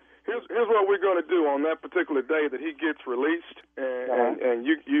 Okay. Here's what we're going to do on that particular day that he gets released, and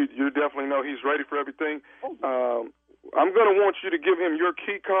you definitely know he's ready for everything. I'm going to want you to give him your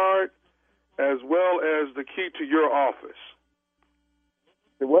key card as well as the key to your office.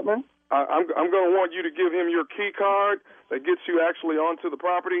 The what, man? I'm going to want you to give him your key card that gets you actually onto the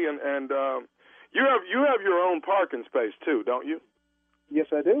property, and you have your own parking space too, don't you? Yes,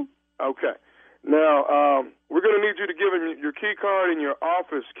 I do. Okay. Now, we're going to need you to give him your key card and your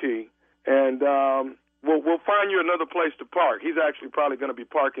office key, and we'll find you another place to park. He's actually probably going to be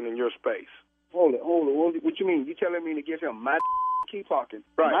parking in your space. Hold it. What you mean? You telling me to give him my key parking?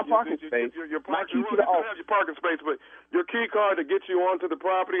 Right. My parking space. My key to the office. Have your parking space, but your key card to get you onto the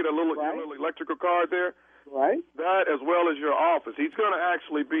property, your little electrical card there. Right. That as well as your office. He's going to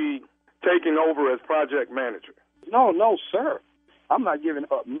actually be taking over as project manager. No, sir. I'm not giving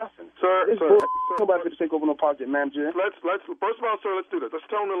up nothing. Sir, nobody could take over no project manager. Let's first of all, sir, let's do this. Let's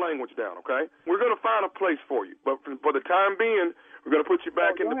tone the language down, okay? We're going to find a place for you, but for the time being, we're going to put you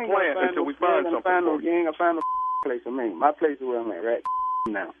back in the plant until we find something for you. You ain't going to find no place for me. My place is where I'm at right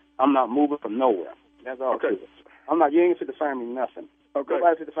now. I'm not moving from nowhere. That's all. Okay. I'm not. You ain't fit to find me nothing. Okay.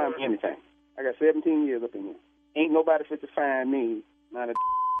 Nobody fit to find me anything. I got 17 years up in here. Ain't nobody fit to find me not a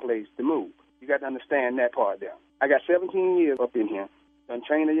place to move. You got to understand that part there. I got 17 years up in here. Done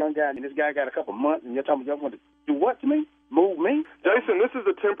trained a young guy, and this guy got a couple months, and you're talking about you want to do what to me? Move me? Jason, this is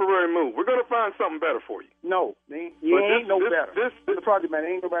a temporary move. We're going to find something better for you. No, you ain't no better. This the project man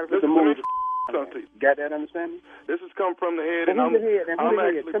ain't no better for the move. Got that understanding? This has come from the head, Tell me who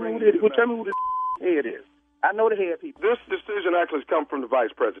the head is. I know the head people. This decision actually has come from the vice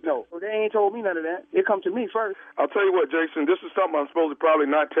president. No, they ain't told me none of that. It come to me first. I'll tell you what, Jason, this is something I'm supposed to probably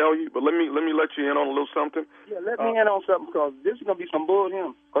not tell you, but let me let you in on a little something. Yeah, let me in on something, because this is going to be some bull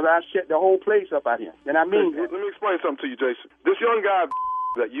him, because I shut the whole place up out here. And I mean Let me explain something to you, Jason. This young guy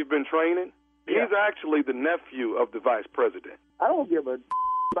that you've been training, he's actually the nephew of the vice president. I don't give a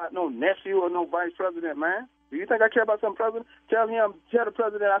about no nephew or no vice president, man. Do you think I care about some president? Tell the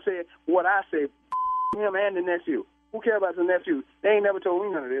president I said what I say, him and the nephew. Who cares about the nephew? They ain't never told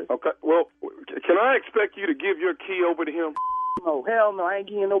me none of this. Okay, well, can I expect you to give your key over to him? No, hell no, I ain't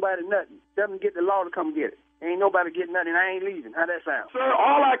giving nobody nothing. Tell them to get the law to come get it. Ain't nobody getting nothing. I ain't leaving. How that sound? Sir,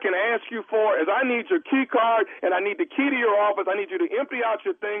 all I can ask you for is I need your key card and I need the key to your office. I need you to empty out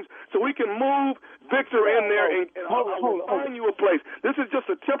your things so we can move Victor in there and find you a place. This is just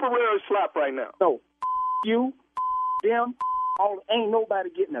a temporary slap right now. No, you, them, ain't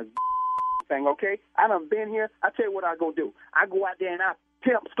nobody getting a thing, okay? I done been here. I tell you what I go do. I go out there and I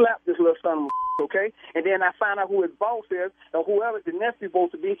slap this little son of a okay? And then I find out who his boss is or whoever the nephew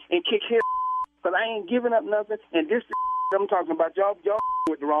supposed to be and kick his because I ain't giving up nothing. And this I'm talking about, y'all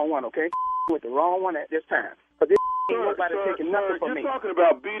with the wrong one, okay? With the wrong one at this time. Because this ain't nobody taking nothing from me. You're talking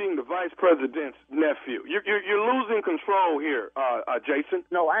about beating the vice president's nephew. You're losing control here, Jason.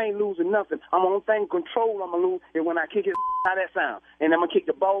 No, I ain't losing nothing. I'm on thing control I'm going to lose is when I kick his how that sound. And I'm going to kick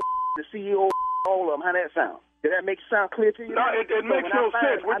the boss, the CEO, all of them. How that sound? Did that make it sound clear to you? No, it makes no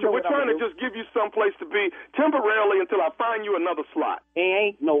sense. We're trying to just give you some place to be temporarily until I find you another slot. There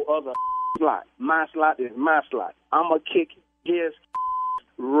ain't no other slot. My slot is my slot. I'm going to kick his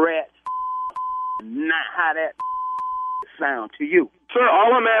rat. Not how that sound to you. Sir,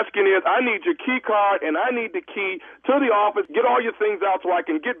 all I'm asking is I need your key card and I need the key to the office. Get all your things out so I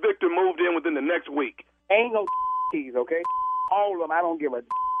can get Victor moved in within the next week. Ain't no keys, okay? All of them, I don't give a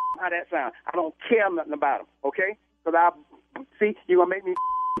how that sound. I don't care nothing about them, okay? Because you're going to make me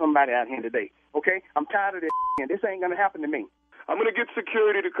somebody out here today, okay? I'm tired of this, and this ain't going to happen to me. I'm going to get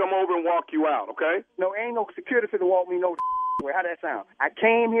security to come over and walk you out, okay? No, ain't no security to walk me no way. How that sound? I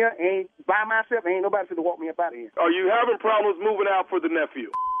came here ain't by myself. Ain't nobody to walk me up out of here. Are you having problems moving out for the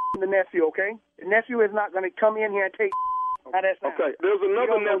nephew? The nephew, okay? The nephew is not going to come in here and take how that sound. Okay, there's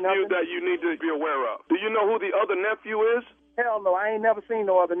another nephew that you need to be aware of. Do you know who the other nephew is? Hell no, I ain't never seen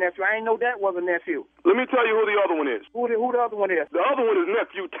no other nephew. I ain't know that was a nephew. Let me tell you who the other one is. Who the other one is? The other one is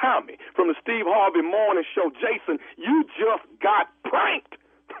nephew Tommy from the Steve Harvey Morning Show. Jason, you just got pranked.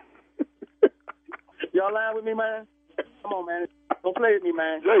 Y'all lying with me, man? Come on, man. Don't play with me,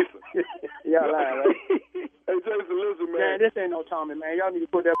 man. Jason. Y'all lying, right? Hey, Jason, listen, man. Man, this ain't no Tommy, man. Y'all need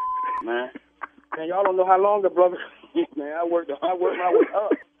to put that man. Man, y'all don't know how long the brother. Man, I worked my way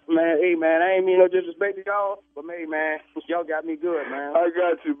up. Man, hey, man, I ain't mean no disrespect to y'all, but hey, man, y'all got me good, man. I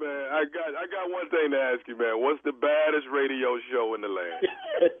got you, man. I got one thing to ask you, man. What's the baddest radio show in the land?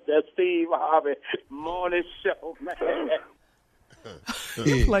 The Steve Harvey Morning Show, man.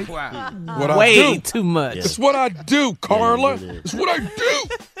 Yeah. Like, wow. What way I do. Too much. It's what I do, Carla. It's what I do.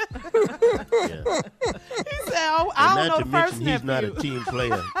 He said, I don't know the first nephew. He's not a team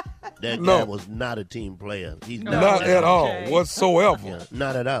player. That guy was not a team player. He's not at all, whatsoever. Yeah,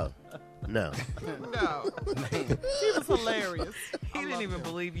 not at all. No. No. He was hilarious. He didn't even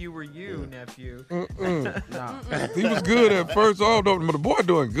believe you were you, nephew. No. He was good at first. Oh, no, but the boy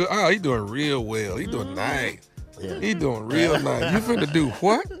doing good. Oh, he doing real well. He doing nice. Yeah. He doing real nice. You finna do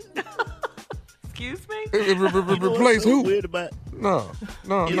what? Excuse me? Replace who? Weird about No.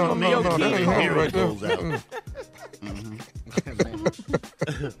 That ain't happening right there.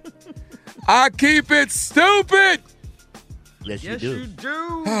 I keep it stupid. Yes, you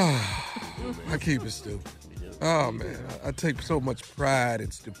do. I keep it stupid. Oh, man. I take so much pride in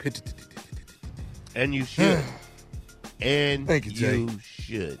stupidity. And you should. And thank you, Jay. You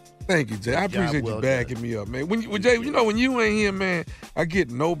should. Thank you, Jay. I appreciate you backing me up, man. Jay, you know, when you ain't here, man, I get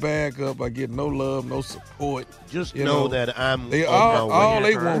no back up. I get no love, no support. Just know that I'm all my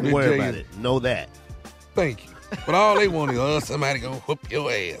way. They want Don't worry Jay about it. Know that. Thank you. But all they want is somebody gonna whoop your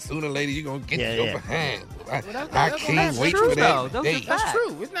ass. Sooner or later, you gonna get your behind. I can't wait for that day. That's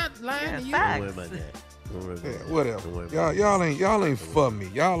true. It's not lying to you. Don't worry about that. Whatever. Y'all ain't for me.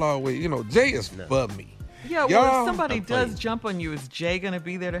 Y'all always, Jay is for me. Yeah, well, if somebody does jump on you, is Jay going to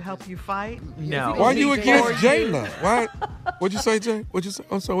be there to help you fight? No. Why are you against Jay now? Why? What'd you say, Jay? What'd you say?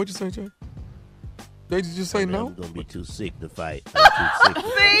 I'm sorry, what'd you say, Jay? Did you just say no? I'm going to be too sick to fight. I'm too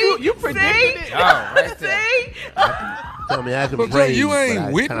sick. See? You predicted it. Oh, right there. See? Tell me I can But praise, Jay, you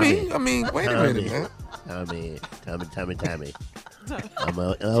ain't with Tommy, me? I mean, wait a minute, man. Tommy. I'm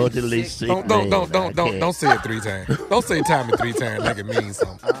an elderly sick man. Don't say it 3 times. Don't say Tommy 3 times like it means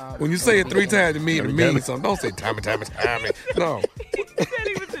something. When you say it 3 times, it means something. Don't say Tommy. No. He said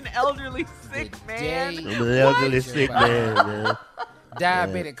he was an elderly sick man. I'm an elderly sick man.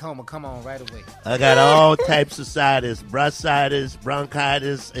 Diabetic coma, come on right away. I got all types of situs, bursitis,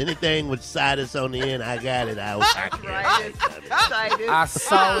 bronchitis, anything with situs on the end, I got it. I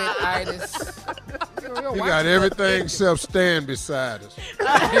saw it, itis. You got everything except stand beside us.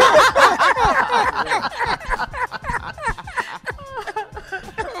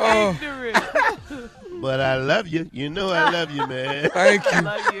 But I love you. You know I love you, man. Thank you.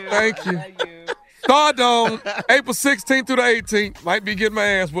 Thank you. Stardome, April 16th through the 18th. Might be getting my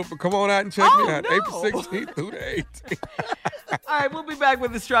ass whooped, but come on out and check me out. No. April 16th through the 18th. All right, we'll be back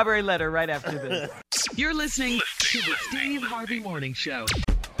with the Strawberry Letter right after this. You're listening to the Steve Harvey Morning Show.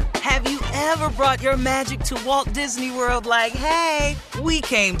 Have you ever brought your magic to Walt Disney World like, hey, we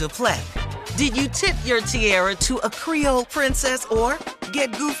came to play? Did you tip your tiara to a Creole princess or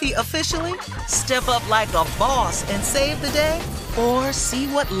get goofy officially? Step up like a boss and save the day? Or see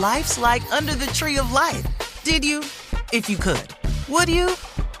what life's like under the tree of life? Did you? If you could. Would you?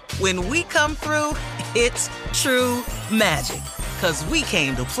 When we come through, it's true magic. 'Cause we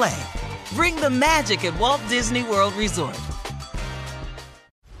came to play. Bring the magic at Walt Disney World Resort.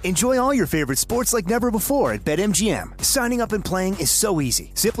 Enjoy all your favorite sports like never before at BetMGM. Signing up and playing is so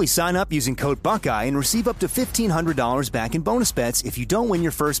easy. Simply sign up using code Buckeye and receive up to $1,500 back in bonus bets if you don't win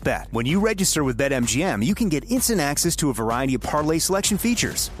your first bet. When you register with BetMGM, you can get instant access to a variety of parlay selection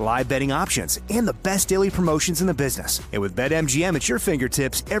features, live betting options, and the best daily promotions in the business. And with BetMGM at your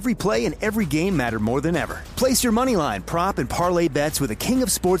fingertips, every play and every game matter more than ever. Place your moneyline, prop, and parlay bets with the king of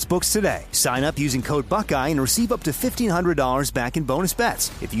sportsbooks today. Sign up using code Buckeye and receive up to $1,500 back in bonus bets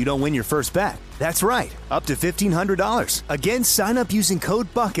if you don't win your first bet. That's right, up to $1,500. Again, sign up using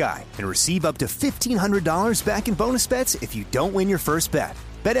code Buckeye and receive up to $1,500 back in bonus bets if you don't win your first bet.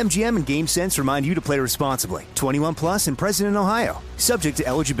 BetMGM and GameSense remind you to play responsibly. 21 plus and present in Ohio. Subject to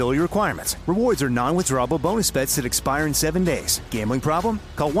eligibility requirements. Rewards are non-withdrawable bonus bets that expire in 7 days. Gambling problem?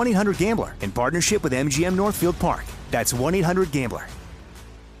 Call 1-800-GAMBLER in partnership with MGM Northfield Park. That's 1-800-GAMBLER.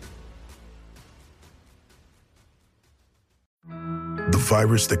 The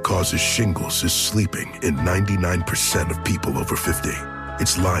virus that causes shingles is sleeping in 99% of people over 50.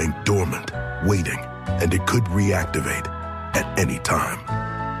 It's lying dormant, waiting, and it could reactivate at any time.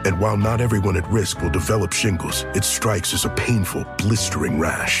 And while not everyone at risk will develop shingles, it strikes as a painful, blistering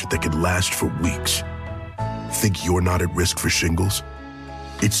rash that can last for weeks. Think you're not at risk for shingles?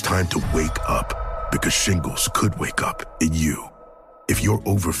 It's time to wake up, because shingles could wake up in you. If you're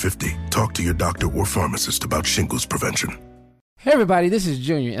over 50, talk to your doctor or pharmacist about shingles prevention. Hey everybody, this is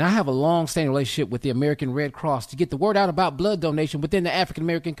Junior, and I have a long-standing relationship with the American Red Cross to get the word out about blood donation within the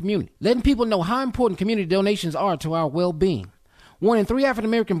African-American community, letting people know how important community donations are to our well-being. 1 in 3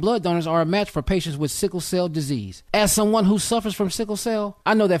 African-American blood donors are a match for patients with sickle cell disease. As someone who suffers from sickle cell,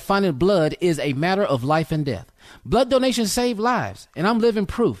 I know that finding blood is a matter of life and death. Blood donations save lives, and I'm living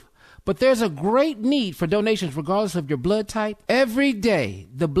proof. But there's a great need for donations regardless of your blood type. Every day,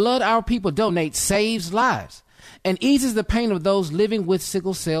 the blood our people donate saves lives and eases the pain of those living with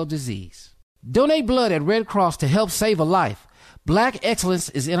sickle cell disease. Donate blood at Red Cross to help save a life. Black excellence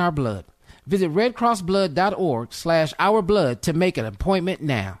is in our blood. Visit redcrossblood.org/ourblood to make an appointment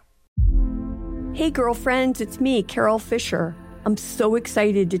now. Hey girlfriends, it's me, Carol Fisher. I'm so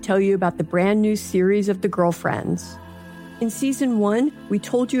excited to tell you about the brand new series of The Girlfriends. In season 1, we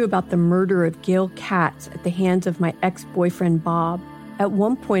told you about the murder of Gail Katz at the hands of my ex-boyfriend Bob. At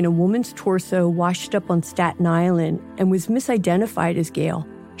one point, a woman's torso washed up on Staten Island and was misidentified as Gail.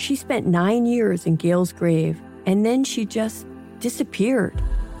 She spent 9 years in Gail's grave, and then she just disappeared.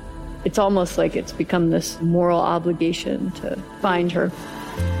 It's almost like it's become this moral obligation to find her.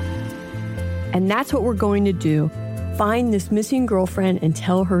 And that's what we're going to do. Find this missing girlfriend and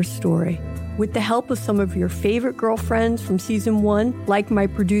tell her story. With the help of some of your favorite girlfriends from season 1, like my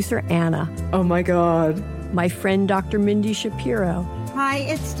producer Anna. Oh my God. My friend Dr. Mindy Shapiro. Hi,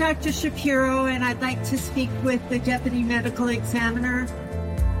 it's Dr. Shapiro, and I'd like to speak with the deputy medical examiner.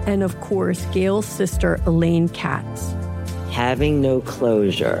 And of course, Gail's sister, Elaine Katz. Having no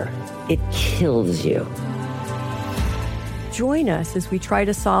closure, it kills you. Join us as we try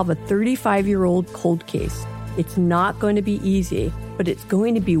to solve a 35-year-old cold case. It's not going to be easy, but it's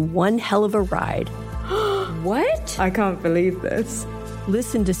going to be one hell of a ride. What? I can't believe this.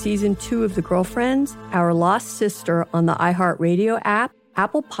 Listen to season 2 of The Girlfriends, Our Lost Sister on the iHeartRadio app,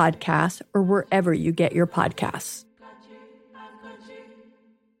 Apple Podcasts, or wherever you get your podcasts.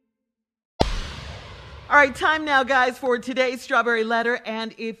 All right, time now, guys, for today's Strawberry Letter.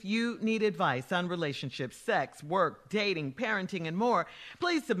 And if you need advice on relationships, sex, work, dating, parenting, and more,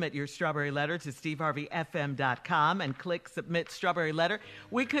 please submit your Strawberry Letter to steveharveyfm.com and click Submit Strawberry Letter.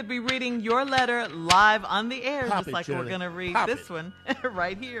 We could be reading your letter live on the air, Pop just it, like we're Shirley. going to read Pop this one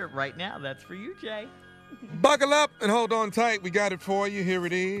right here, right now. That's for you, Jay. Buckle up and hold on tight. We got it for you. Here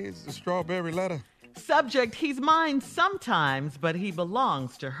it is, the Strawberry Letter. Subject, he's mine sometimes, but he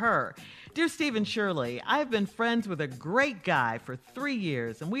belongs to her. Dear Steve and Shirley, I've been friends with a great guy for 3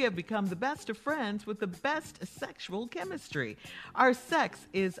 years, and we have become the best of friends with the best sexual chemistry. Our sex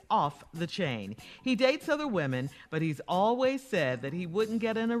is off the chain. He dates other women, but he's always said that he wouldn't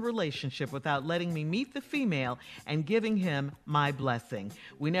get in a relationship without letting me meet the female and giving him my blessing.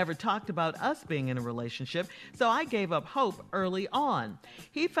 We never talked about us being in a relationship, so I gave up hope early on.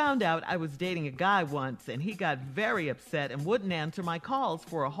 He found out I was dating a guy once, and he got very upset and wouldn't answer my calls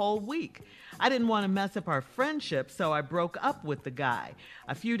for a whole week. I didn't want to mess up our friendship, so I broke up with the guy.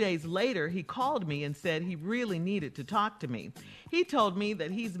 A few days later, he called me and said he really needed to talk to me. He told me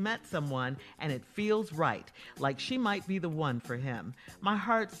that he's met someone and it feels right, like she might be the one for him. My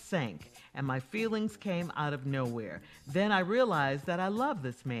heart sank and my feelings came out of nowhere. Then I realized that I love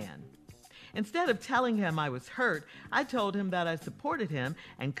this man. Instead of telling him I was hurt, I told him that I supported him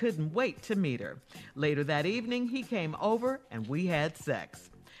and couldn't wait to meet her. Later that evening, he came over and we had sex.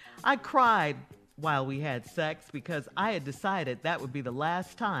 I cried while we had sex because I had decided that would be the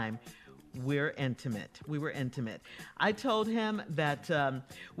last time we were intimate. I told him that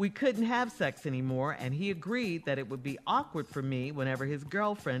we couldn't have sex anymore, and he agreed that it would be awkward for me whenever his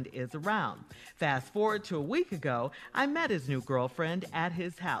girlfriend is around. Fast forward to a week ago, I met his new girlfriend at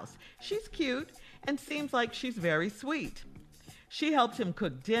his house. She's cute and seems like she's very sweet. She helped him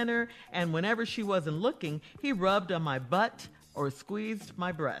cook dinner, and whenever she wasn't looking, he rubbed on my butt or squeezed my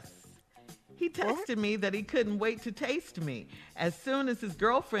breasts. He texted me that he couldn't wait to taste me. As soon as his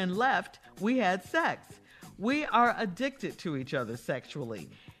girlfriend left, we had sex. We are addicted to each other sexually.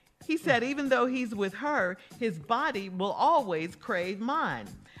 He said even though he's with her, his body will always crave mine.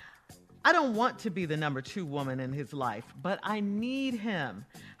 I don't want to be the number 2 woman in his life, but I need him.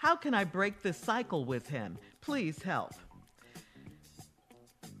 How can I break this cycle with him? Please help.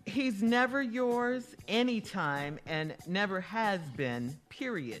 He's never yours anytime and never has been,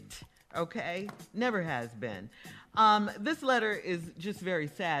 period. Okay? Never has been. This letter is just very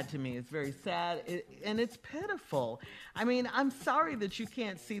sad to me. It's very sad and it's pitiful. I mean, I'm sorry that you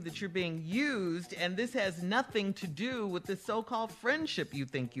can't see that you're being used, and this has nothing to do with the so-called friendship you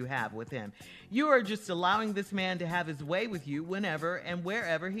think you have with him. You are just allowing this man to have his way with you whenever and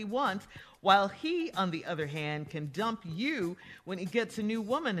wherever he wants, while he, on the other hand, can dump you when he gets a new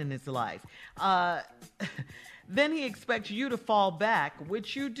woman in his life. Then he expects you to fall back,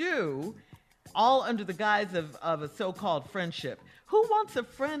 which you do, all under the guise of a so-called friendship. Who wants a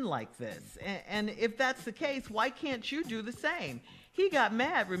friend like this? And if that's the case, why can't you do the same? He got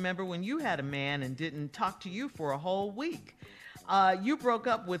mad, remember, when you had a man and didn't talk to you for a whole week. You broke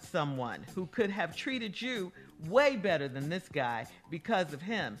up with someone who could have treated you way better than this guy because of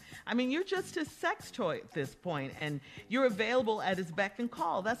him. I mean, you're just his sex toy at this point, and you're available at his beck and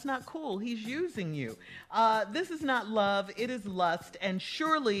call. That's not cool. He's using you. This is not love. It is lust, and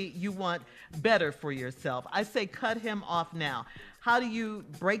surely you want better for yourself. I say cut him off now. How do you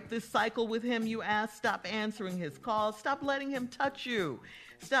break this cycle with him, you ask? Stop answering his calls. Stop letting him touch you.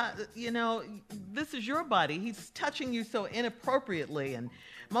 Stop, this is your body. He's touching you so inappropriately, and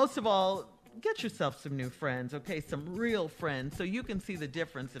most of all, get yourself some new friends, okay? Some real friends, so you can see the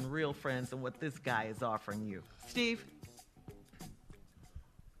difference in real friends and what this guy is offering you. Steve?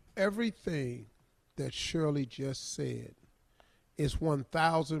 Everything that Shirley just said is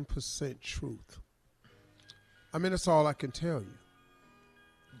 1,000% truth. I mean, that's all I can tell you.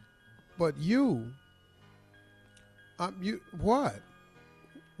 But what?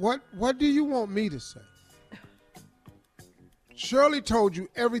 What do you want me to say? Shirley told you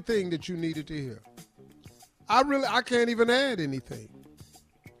everything that you needed to hear. I can't even add anything.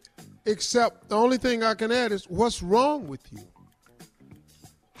 Except the only thing I can add is what's wrong with you?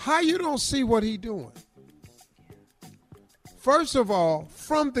 How you don't see what he doing? First of all,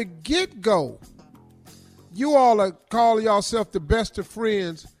 from the get-go, you all are calling yourself the best of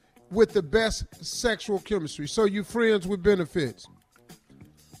friends with the best sexual chemistry. So you friends with benefits.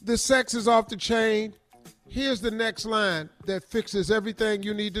 The sex is off the chain. Here's the next line that fixes everything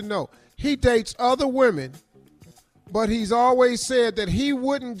you need to know. He dates other women, but he's always said that he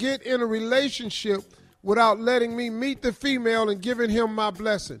wouldn't get in a relationship without letting me meet the female and giving him my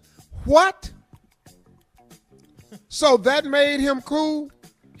blessing. What? So that made him cool?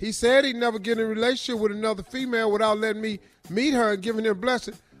 He said he'd never get in a relationship with another female without letting me meet her and giving him a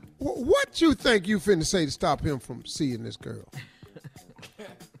blessing. What you think you finna say to stop him from seeing this girl?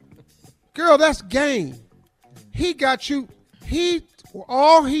 Girl, that's game. He got you.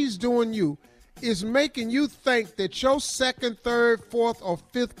 All he's doing you is making you think that your second, third, fourth, or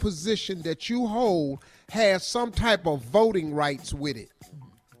fifth position that you hold has some type of voting rights with it.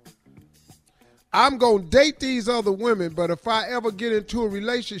 I'm going to date these other women, but if I ever get into a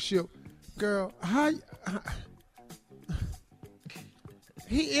relationship, girl,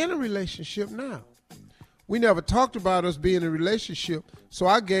 he in a relationship now. We never talked about us being in a relationship, so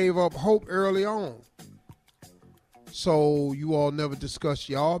I gave up hope early on. So you all never discussed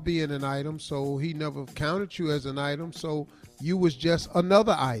y'all being an item, so he never counted you as an item, so you was just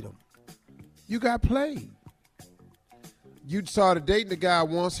another item. You got played. You started dating the guy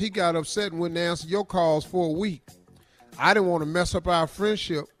once. He got upset and wouldn't answer your calls for a week. I didn't want to mess up our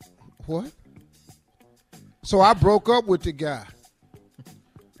friendship. What? So I broke up with the guy.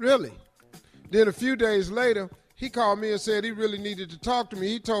 Really? Then a few days later, he called me and said he really needed to talk to me.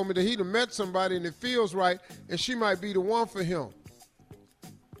 He told me that he'd have met somebody and it feels right and she might be the one for him.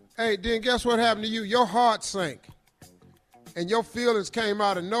 Hey, then guess what happened to you? Your heart sank and your feelings came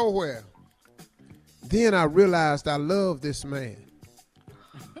out of nowhere. Then I realized I love this man.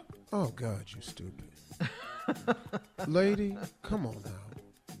 Oh, God, you stupid. Lady, come on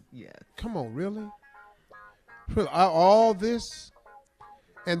now. Yes. Come on, really? All this?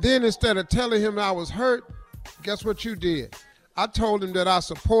 And then instead of telling him I was hurt, guess what you did? I told him that I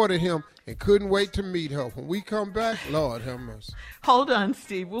supported him and couldn't wait to meet her. When we come back, Lord have mercy. Hold on,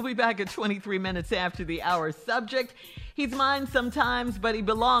 Steve. We'll be back at 23 minutes after the hour. Subject, he's mine sometimes, but he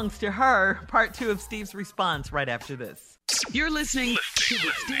belongs to her. Part 2 of Steve's response right after this. You're listening to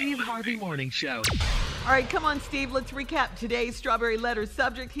the Steve Harvey Morning Show. All right, come on, Steve. Let's recap today's Strawberry Letter.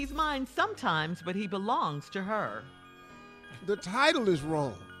 Subject, he's mine sometimes, but he belongs to her. The title is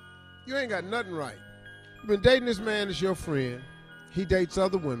wrong. You ain't got nothing right. You've been dating this man as your friend. He dates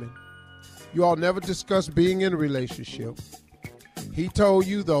other women. You all never discuss being in a relationship. He told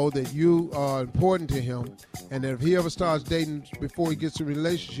you, though, that you are important to him and that if he ever starts dating before he gets a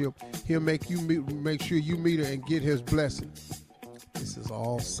relationship, he'll make sure you meet her and get his blessing. This is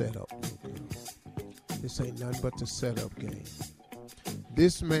all set up, little girl. This ain't nothing but the setup game.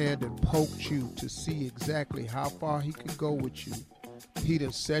 This man that poked you to see exactly how far he could go with you. He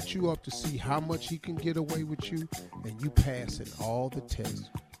done set you up to see how much he can get away with you, and you passing all the tests.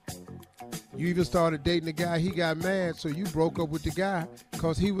 You even started dating the guy, he got mad, so you broke up with the guy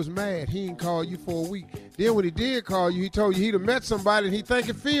because he was mad. He didn't call you for a week. Then when he did call you, he told you he'd have met somebody and he think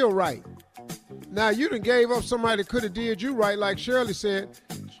it feel right. Now, you done gave up somebody that could have did you right, like Shirley said,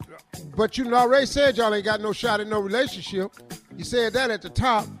 but you already said y'all ain't got no shot at no relationship. You said that at the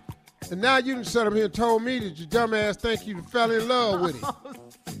top. And now you done sat up here and told me that your dumb ass think you fell in love with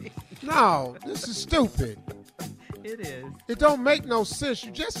him. No, this is stupid. It is. It don't make no sense.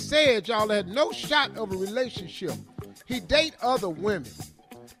 You just said y'all had no shot of a relationship. He date other women.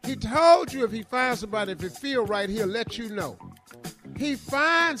 He told you if he finds somebody, if it feel right, he'll let you know. He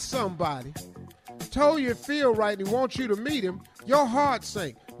finds somebody, told you it feel right, and he wants you to meet him, your heart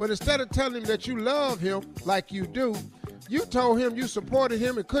sank. But instead of telling him that you love him like you do, you told him you supported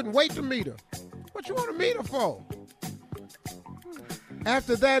him and couldn't wait to meet her. What you want to meet her for?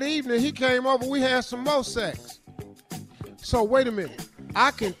 After that evening, he came over, we had some more sex. So wait a minute.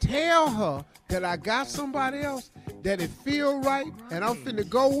 I can tell her that I got somebody else, that it feel right, and I'm finna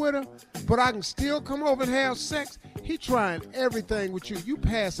go with her, but I can still come over and have sex. He trying everything with you. You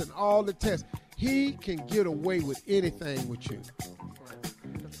passing all the tests. He can get away with anything with you.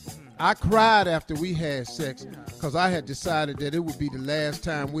 I cried after we had sex because I had decided that it would be the last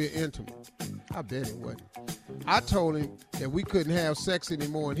time we're intimate. I bet it wasn't. I told him that we couldn't have sex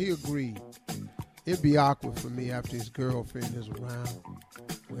anymore, and he agreed. It'd be awkward for me after his girlfriend is around.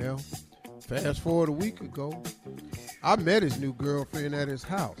 Well, fast forward a week ago, I met his new girlfriend at his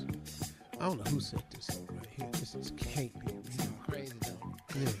house. I don't know who set this up right here. This can't be real. Crazy though.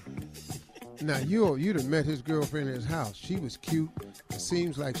 Yeah. Now, you'd have met his girlfriend at his house. She was cute. It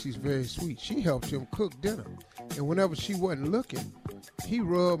seems like she's very sweet. She helped him cook dinner. And whenever she wasn't looking, he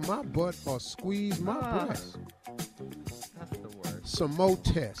rubbed my butt or squeezed my breast. That's the word. Some more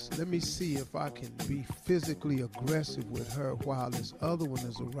tests. Let me see if I can be physically aggressive with her while this other one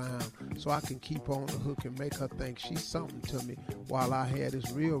is around so I can keep on the hook and make her think she's something to me while I had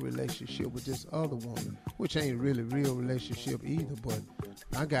this real relationship with this other woman, which ain't really real relationship either, but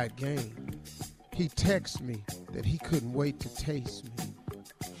I got game. He texted me that he couldn't wait to taste me.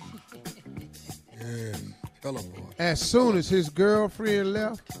 Yeah. Fell apart. As soon as his girlfriend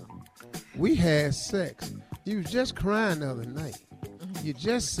left, we had sex. You was just crying the other night. You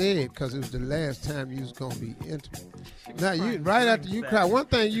just said because it was the last time you was going to be intimate. Now, you right after you cry, one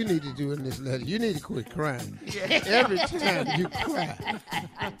thing you need to do in this letter, you need to quit crying. Yeah. Every time you cry.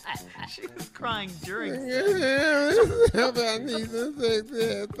 She was crying during sex. I need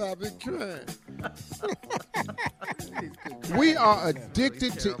to stop it crying. We are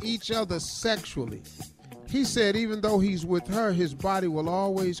addicted to each other sexually. He said even though he's with her, his body will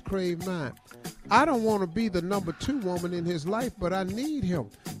always crave mine. I don't want to be the number 2 woman in his life, but I need him.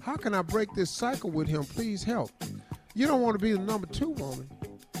 How can I break this cycle with him? Please help. You don't want to be the number 2 woman.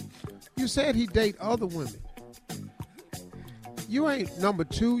 You said he date other women. You ain't number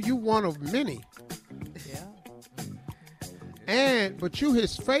 2. You one of many. Yeah. But you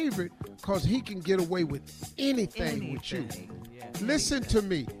his favorite because he can get away with anything with you. Yeah. Listen to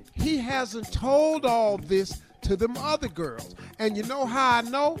me. He hasn't told all this to them other girls. And you know how I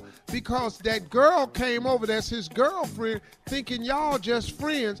know? Because that girl came over, that's his girlfriend, thinking y'all just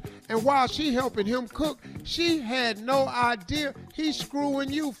friends. And while she helping him cook, she had no idea he's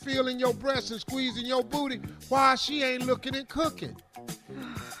screwing you, feeling your breasts and squeezing your booty while she ain't looking and cooking.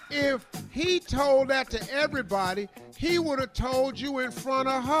 If he told that to everybody, he would have told you in front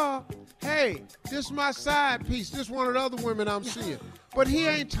of her, hey, this is my side piece. This one of the other women I'm seeing. But he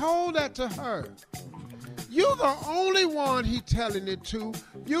ain't told that to her. You the only one he telling it to.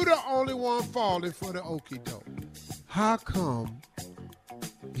 You the only one falling for the okie doke. How come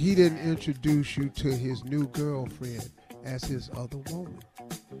he didn't introduce you to his new girlfriend as his other woman?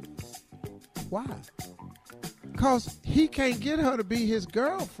 Why? Because he can't get her to be his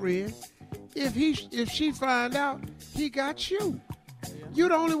girlfriend if she find out he got you. You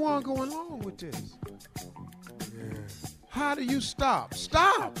the only one going along with this. Yeah. How do you stop?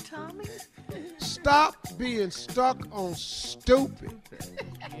 Stop! Tommy? Stop being stuck on stupid.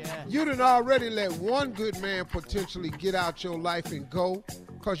 Yeah. You done already let one good man potentially get out your life and go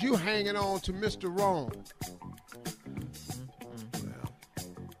because you hanging on to Mr. Wrong.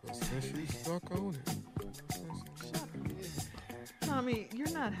 Well, since you stuck on it. Tommy,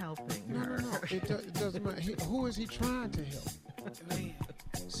 you're not helping her. No. It doesn't matter. Who is he trying to help?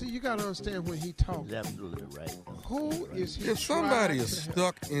 See, you got to understand when he talks. He's absolutely right. Who is he? If somebody is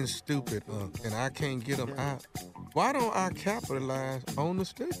stuck in stupid and I can't get them out, why don't I capitalize on the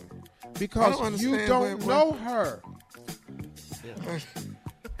stupid? Because you don't know her.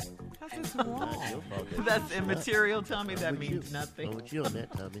 That's wrong. That's immaterial, Tommy. That means nothing. I'm with you on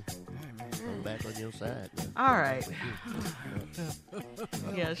that, Tommy. I'm back on your side now. All right.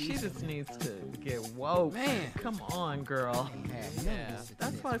 Yeah, she just needs to get woke. Man. Come on, girl. Yeah.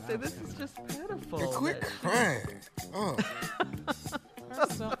 That's why I say this is just pitiful. And quit crying. Oh. Her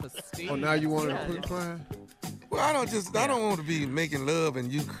self-esteem. Oh, now you want to quit crying? Well, I don't want to be making love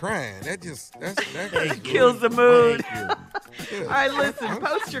and you crying. That kills the mood. All right, listen,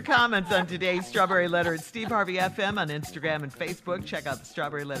 post your comments on today's Strawberry Letter at Steve Harvey FM on Instagram and Facebook. Check out the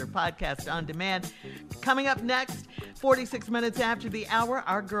Strawberry Letter podcast on demand. Coming up next, 46 minutes after the hour,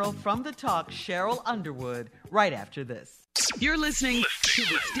 our girl from the talk, Sheryl Underwood, right after this. You're listening to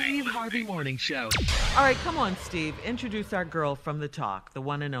the Steve Harvey Morning Show. All right, come on, Steve. Introduce our girl from the talk, the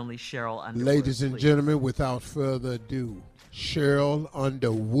one and only Sheryl Underwood. Ladies and gentlemen, without further ado, Sheryl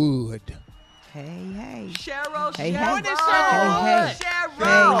Underwood. Hey. Cheryl, hey, Cheryl. Hey.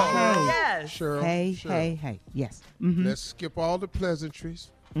 Cheryl. Yes. Cheryl. Hey. Yes. Mm-hmm. Let's skip all the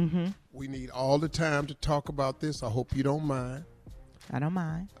pleasantries. Mm-hmm. We need all the time to talk about this. I hope you don't mind. I don't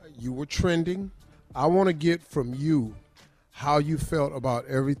mind. You were trending. I want to get from you how you felt about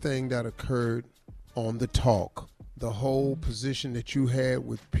everything that occurred on the talk. The whole position that you had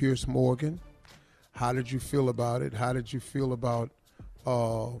with Piers Morgan. How did you feel about it? How did you feel about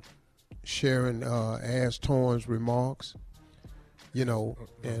Sharon Ash Torn's remarks? You know,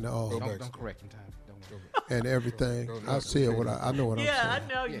 and don't correct him, Tommy. And everything. I said what I know what I'm saying. Yeah,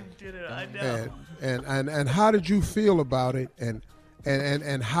 I know you did it. I know. And how did you feel about it?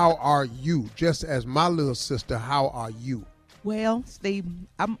 And how are you? Just as my little sister, how are you? Well, Steve,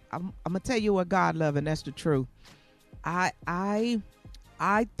 I'm gonna tell you what God loves, and that's the truth. I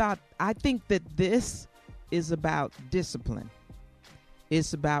think that this is about discipline.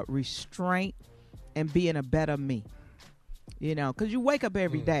 It's about restraint and being a better me. You know, because you wake up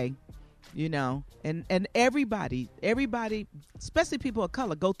every day, you know, and everybody, especially people of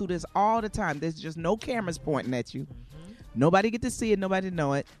color, go through this all the time. There's just no cameras pointing at you. Mm-hmm. Nobody get to see it. Nobody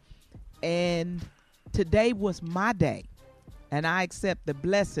know it. And today was my day. And I accept the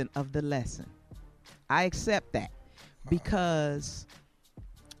blessing of the lesson. I accept that because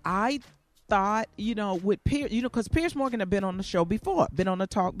I thought, with Piers, because Piers Morgan had been on the show before, been on the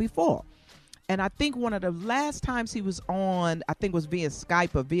talk before. And I think one of the last times he was on, I think was via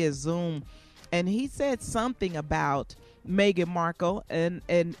Skype or via Zoom, and he said something about Meghan Markle, and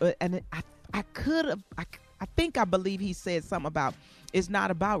I believe he said something about it's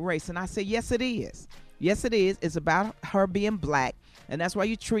not about race. And I said, yes, it is. Yes, it is. It's about her being black. And that's why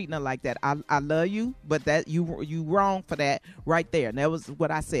you're treating her like that. I love you, but that you wrong for that right there. And that was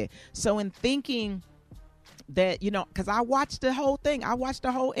what I said. So in thinking that, because I watched the whole thing. I watched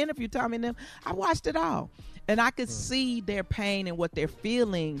the whole interview, Tommy and them. I watched it all. And I could see their pain and what they're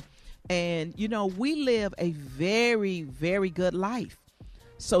feeling. And, we live a very, very good life.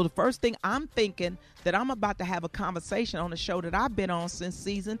 So the first thing I'm thinking that I'm about to have a conversation on the show that I've been on since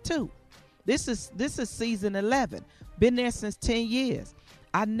season 2. This is season 11. Been there since 10 years.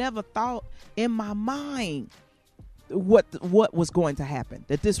 I never thought in my mind what was going to happen,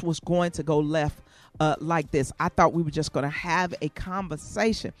 that this was going to go left like this. I thought we were just going to have a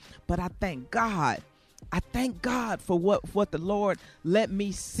conversation, but I thank God. I thank God for what the Lord let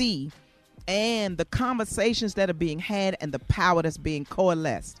me see, and the conversations that are being had and the power that's being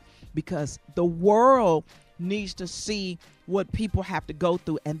coalesced, because the world needs to see what people have to go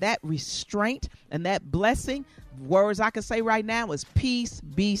through, and that restraint and that blessing. Words I can say right now is peace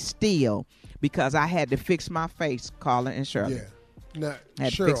be still, because I had to fix my face, Carla and Sheryl. Yeah. Now,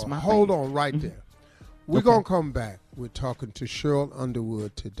 Sheryl, hold on right there. We're going to come back. We're talking to Sheryl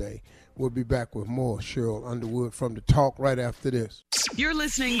Underwood today. We'll be back with more Sheryl Underwood from the talk right after this. You're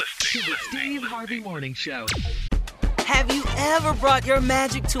listening to the Steve Harvey Morning Show. Have you ever brought your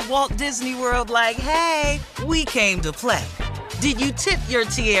magic to Walt Disney World like, hey, we came to play? Did you tip your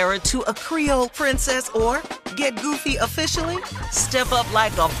tiara to a Creole princess or get goofy officially? Step up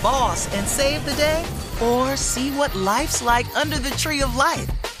like a boss and save the day? Or see what life's like under the tree of life?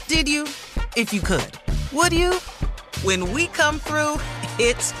 Did you? If you could. Would you? When we come through,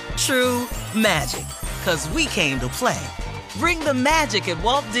 it's true magic. 'Cause we came to play. Bring the magic at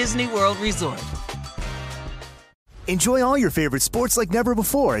Walt Disney World Resort. Enjoy all your favorite sports like never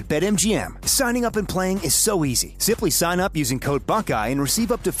before at BetMGM. Signing up and playing is so easy. Simply sign up using code Buckeye and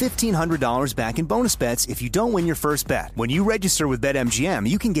receive up to $1,500 back in bonus bets if you don't win your first bet. When you register with BetMGM,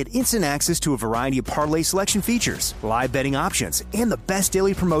 you can get instant access to a variety of parlay selection features, live betting options, and the best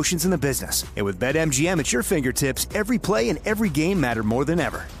daily promotions in the business. And with BetMGM at your fingertips, every play and every game matter more than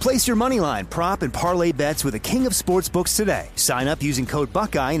ever. Place your moneyline, prop, and parlay bets with the king of sportsbooks today. Sign up using code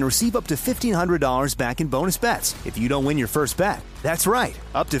Buckeye and receive up to $1,500 back in bonus bets if you don't win your first bet. That's right,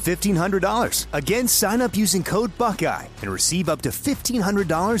 up to $1,500. Again, sign up using code Buckeye and receive up to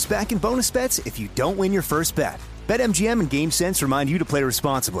 $1,500 back in bonus bets if you don't win your first bet. BetMGM and GameSense remind you to play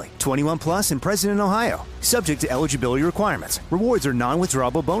responsibly. 21 plus and present in Ohio. Subject to eligibility requirements. Rewards are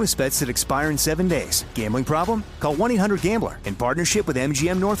non-withdrawable bonus bets that expire in 7 days. Gambling problem? Call 1-800-GAMBLER in partnership with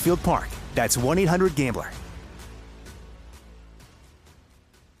MGM Northfield Park. That's 1-800-GAMBLER.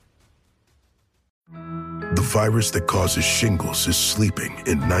 The virus that causes shingles is sleeping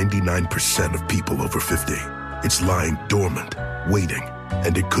in 99% of people over 50. It's lying dormant, waiting,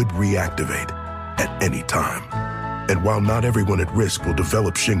 and it could reactivate at any time. And while not everyone at risk will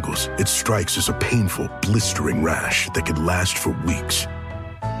develop shingles, it strikes as a painful, blistering rash that can last for weeks.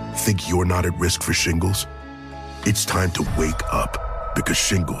 Think you're not at risk for shingles? It's time to wake up, because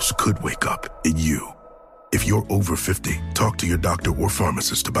shingles could wake up in you. If you're over 50, talk to your doctor or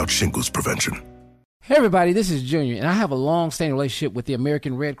pharmacist about shingles prevention. Hey everybody, this is Junior, and I have a long-standing relationship with the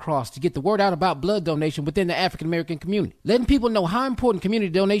American Red Cross to get the word out about blood donation within the African-American community, letting people know how important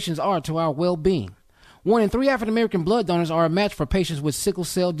community donations are to our well-being. 1 in 3 African-American blood donors are a match for patients with sickle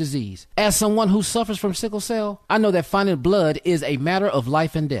cell disease. As someone who suffers from sickle cell, I know that finding blood is a matter of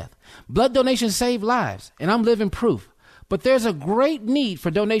life and death. Blood donations save lives, and I'm living proof. But there's a great need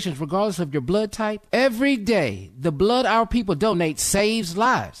for donations regardless of your blood type. Every day, the blood our people donate saves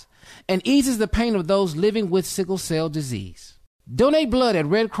lives and eases the pain of those living with sickle cell disease. Donate blood at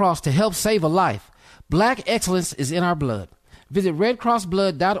Red Cross to help save a life. Black excellence is in our blood. Visit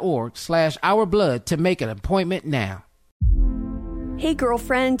redcrossblood.org/ourblood to make an appointment now. Hey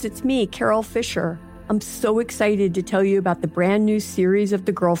girlfriends, it's me, Carol Fisher. I'm so excited to tell you about the brand new series of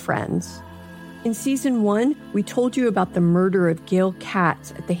The Girlfriends. In season 1, we told you about the murder of Gail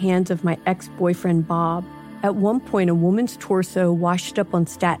Katz at the hands of my ex-boyfriend Bob. At one point, a woman's torso washed up on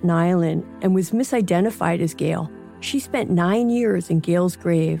Staten Island and was misidentified as Gail. She spent 9 years in Gail's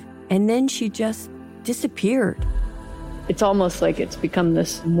grave, and then she just disappeared. It's almost like it's become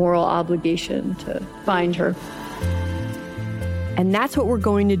this moral obligation to find her. And that's what we're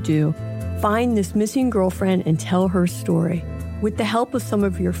going to do. Find this missing girlfriend and tell her story. with the help of some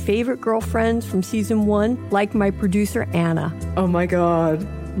of your favorite girlfriends from season 1, like my producer Anna. Oh my God.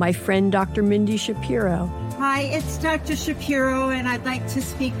 My friend Dr. Mindy Shapiro. Hi, it's Dr. Shapiro, and I'd like to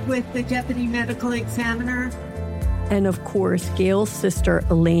speak with the Deputy Medical Examiner. And of course, Gail's sister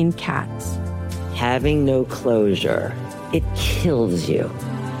Elaine Katz. Having no closure, it kills you.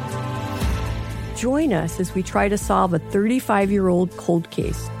 Join us as we try to solve a 35-year-old cold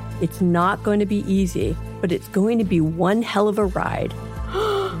case. It's not going to be easy, but it's going to be one hell of a ride.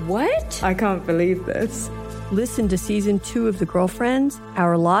 What? I can't believe this. Listen to Season 2 of The Girlfriends,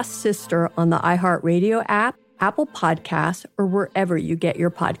 Our Lost Sister on the iHeartRadio app, Apple Podcasts, or wherever you get your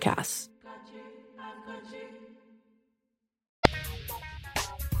podcasts.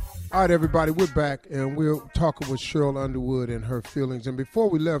 All right, everybody, we're back, and we're talking with Sheryl Underwood and her feelings. And before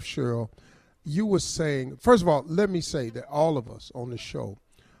we left, Sheryl, you were saying, first of all, let me say that all of us on the show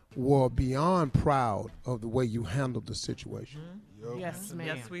were beyond proud of the way you handled the situation. Mm-hmm. Yes, ma'am.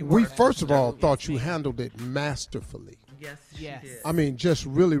 Yes, we first of all thought you handled it masterfully. Yes, yes. did. I mean, just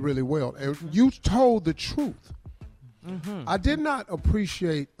really, really well. And you told the truth. Mm-hmm. I did not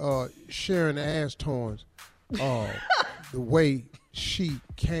appreciate Sharon Ashtorn's the way she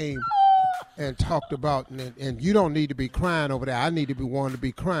came and talked about, and you don't need to be crying over there. I need to be one to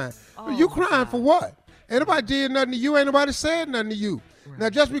be crying. You crying for what? Ain't nobody did nothing to you. Ain't nobody said nothing to you. Right. Now,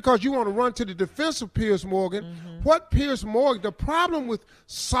 just because you want to run to the defense of Piers Morgan, what Piers Morgan, the problem with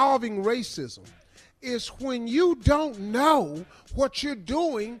solving racism is when you don't know what you're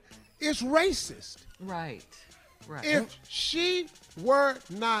doing is racist. Right, right. If she were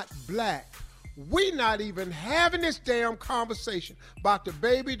not black, we not even having this damn conversation about the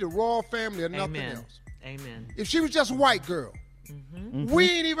baby, the royal family, or nothing else. Amen. If she was just a white girl, we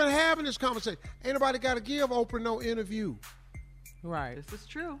ain't even having this conversation. Ain't nobody got to give Oprah no interview. Right. This is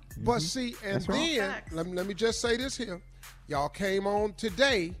true. But see, and then, let me just say this here. Y'all came on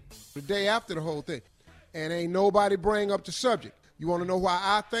today, the day after the whole thing, and ain't nobody bring up the subject. You want to know why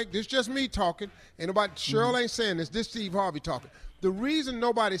I think? This just me talking. Ain't nobody, Sheryl ain't saying this. This Steve Harvey talking. The reason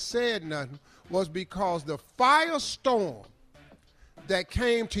nobody said nothing was because the firestorm that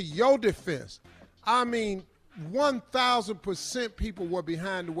came to your defense, I mean, 1,000% people were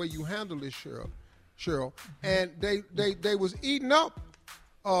behind the way you handled this, Sheryl, and they was eating up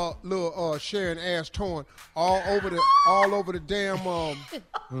little Sharon Ashtorn all over the damn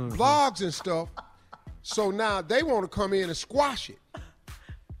blogs and stuff. So now they want to come in and squash it.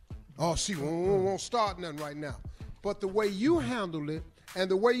 Oh, see, we won't start nothing right now. But the way you handled it and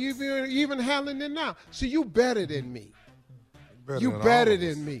the way you've even handling it now, see, you better than me. You better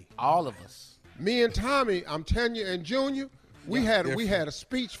than me. All of us. Me and Tommy, I'm telling you, and Junior, we had a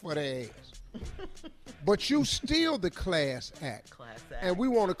speech for their ass. But you still the class act. And we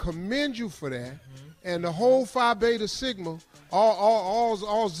want to commend you for that. And the whole Phi Beta Sigma,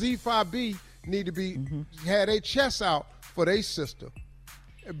 all Z Phi B need to be had their chests out for their sister.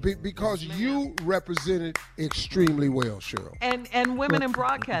 Because you represented extremely well, Sheryl. And women in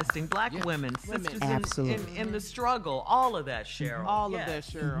broadcasting, black women, sisters Absolutely. in the struggle, all of that, Sheryl. All of that,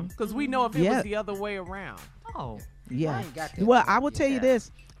 Sheryl. Because we know if it was the other way around. Oh. Yeah. Well, I will tell you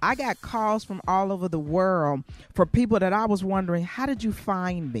this. I got calls from all over the world for people that I was wondering, how did you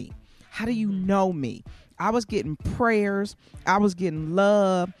find me? How do you know me? I was getting prayers. I was getting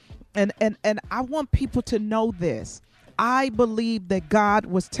love. And I want people to know this. I believe that God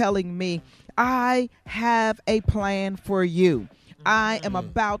was telling me, I have a plan for you. I am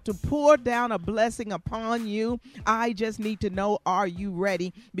about to pour down a blessing upon you. I just need to know, are you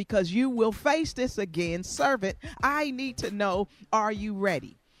ready? Because you will face this again. Servant, I need to know, are you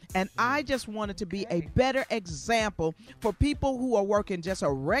ready? And I just wanted to be a better example for people who are working just a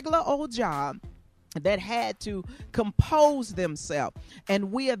regular old job that had to compose themselves.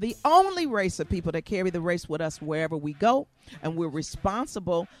 And we are the only race of people that carry the race with us wherever we go. And we're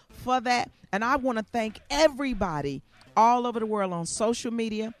responsible for that. And I want to thank everybody all over the world on social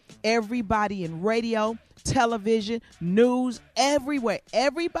media, everybody in radio, television, news, everywhere,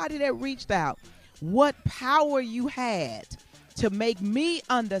 everybody that reached out, what power you had to make me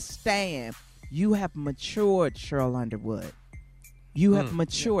understand you have matured, Sheryl Underwood. You have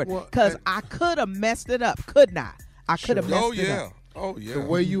matured. Because I could have messed it up, couldn't I? I could have messed it up. Oh, yeah. The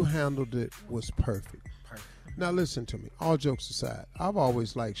way you handled it was perfect. Now, listen to me. All jokes aside, I've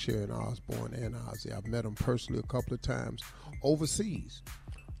always liked Sharon Osbourne and Ozzy. I've met them personally a couple of times overseas.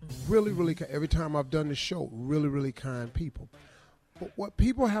 Really, really, every time I've done the show, really, really kind people. But what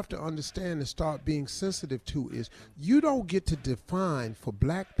people have to understand and start being sensitive to is you don't get to define for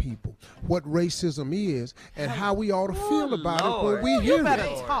black people what racism is and how we ought to feel about it when we hear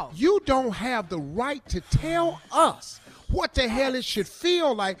it. You don't have the right to tell us what the hell it should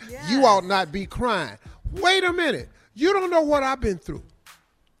feel like, you ought not be crying. Wait a minute. You don't know what I've been through.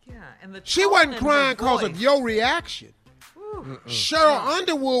 Yeah, and she wasn't crying because of your reaction. Sheryl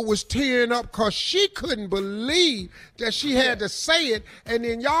Underwood was tearing up because she couldn't believe that she had to say it, and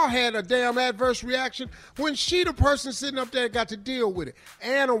then y'all had a damn adverse reaction when she the person sitting up there got to deal with it,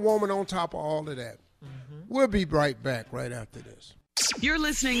 and a woman on top of all of that. We'll be right back right after this. You're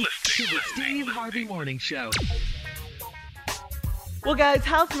listening to the Steve Harvey Morning Show. Well, guys,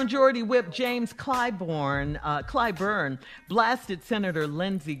 House Majority Whip James Clyburn blasted Senator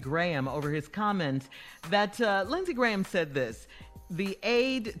Lindsey Graham over his comments that Lindsey Graham said this: the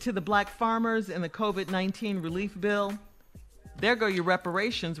aid to the black farmers in the COVID-19 relief bill, there go your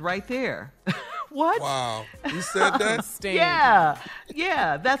reparations right there. What? Wow. He said that?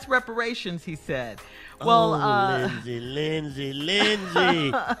 Yeah, that's reparations, he said. Well, Lindsey. Listen,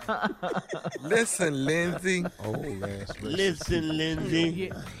 Lindsey. Listen,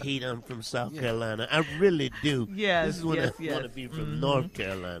 Lindsey. I hate I'm from South Carolina. I really do. Yes, this is when I yes. want to be from North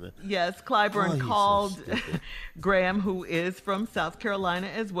Carolina. Yes, Clyburn called Graham, who is from South Carolina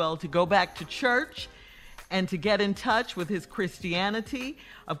as well, to go back to church and to get in touch with his Christianity.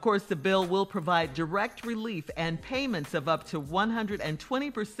 Of course, the bill will provide direct relief and payments of up to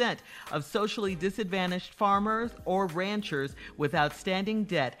 120% of socially disadvantaged farmers or ranchers with outstanding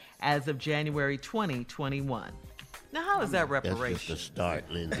debt as of January 2021. Now, how is that reparations? That's just a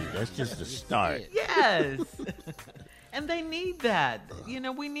start, Lindsey. That's just a start. Yes. And they need that. You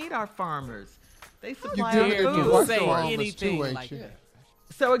know, we need our farmers. They supply You our did food. say anything like that.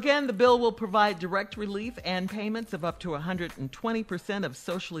 So again, the bill will provide direct relief and payments of up to 120% of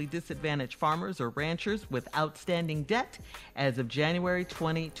socially disadvantaged farmers or ranchers with outstanding debt as of January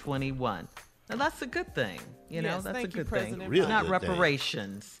 2021. Now that's a good thing. You know, that's a good thing. Real Not good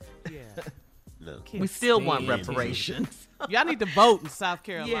reparations. Yeah. No. We still want reparations. Y'all need to vote in South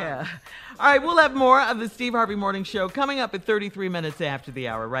Carolina. Yeah. All right, we'll have more of the Steve Harvey Morning Show coming up at 33 minutes after the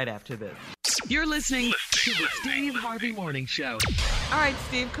hour, right after this. You're listening to the Steve Harvey Morning Show. All right,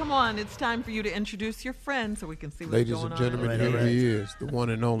 Steve, come on. It's time for you to introduce your friend so we can see what's Ladies going and on. gentlemen, here he is, the one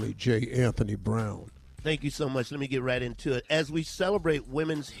and only J. Anthony Brown. Thank you so much. Let me get right into it. As we celebrate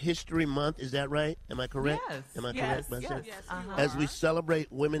Women's History Month, is that right? Am I correct? Yes. Am I correct by saying? Yes, As we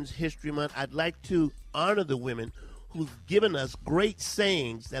celebrate Women's History Month, I'd like to honor the women who've given us great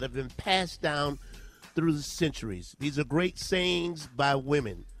sayings that have been passed down through the centuries. These are great sayings by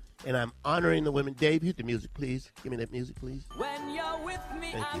women, and I'm honoring the women. Dave, hit the music, please. Give me that music, please. When you're with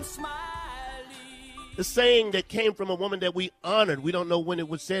me, Thank I'm you. smiling. The saying that came from a woman that we honored. We don't know when it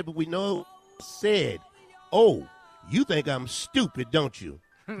was said, but we know it was said. Oh, you think I'm stupid, don't you?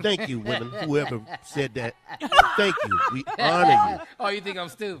 Thank you, women, whoever said that. Thank you. We honor you. Oh, you think I'm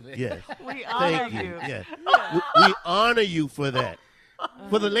stupid? Yes. We honor Thank you. you. Yes. We honor you for that.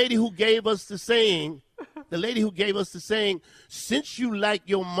 For the lady who gave us the saying, since you like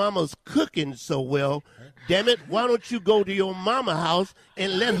your mama's cooking so well, damn it, why don't you go to your mama house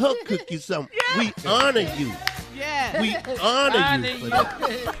and let her cook you something? We honor you. Yeah. We honor you for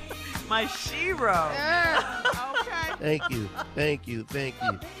that. My Sheryl. Thank you.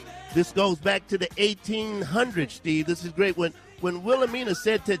 This goes back to the 1800s, Steve. This is great. When Wilhelmina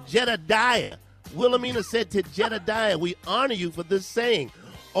said to Jedediah, we honor you for this saying.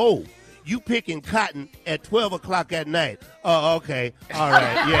 Oh, you picking cotton at 12 o'clock at night. Oh, okay. All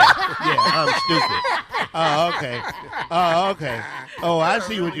right. Yeah, I'm stupid. Oh, okay. Oh, I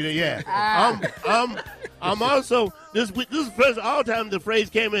see what you did. Yeah. I'm also, this is first all time the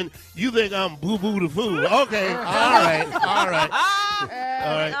phrase came in, you think I'm boo-boo the fool. Okay. All right.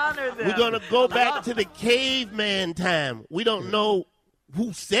 We're going to go back to the caveman time. We don't know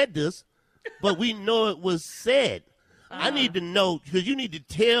who said this, but we know it was said. I need to know, because you need to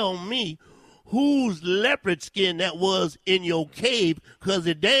tell me whose leopard skin that was in your cave, because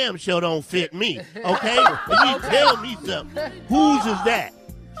it damn sure don't fit me, okay? You need to tell me something. Whose is that?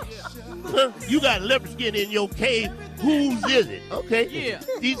 Huh? You got leopard skin in your cave. Whose is it? Okay? Yeah.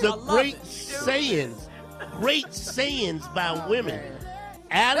 These are great sayings by women.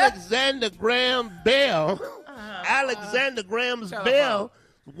 Alexander Graham Bell, Alexander Graham's Bell,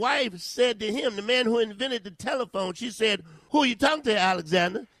 wife said to him, the man who invented the telephone, she said, who are you talking to,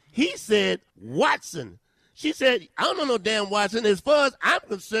 Alexander? He said, Watson. She said, I don't know no damn Watson. As far as I'm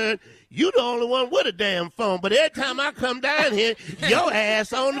concerned, you the only one with a damn phone. But every time I come down here, your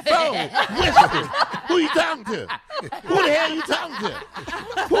ass on the phone. Whispering. Who you talking to? Who the hell you talking to?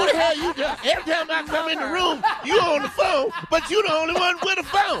 Who the hell you talking? Every time I come in the room, you on the phone, but you the only one with a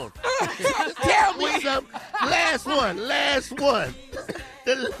phone. Tell me something. Last one.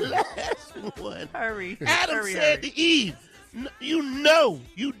 The last one. Hurry. Adam said to Eve,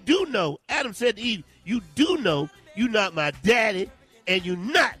 you do know. Adam said to Eve, you do know you're not my daddy, and you're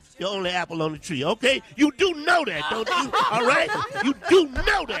not the only apple on the tree, okay? You do know that, don't you? All right? You do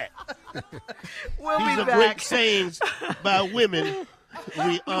know that. These are great sayings by women.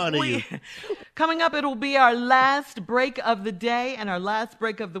 We honor you. Coming up, it'll be our last break of the day and our last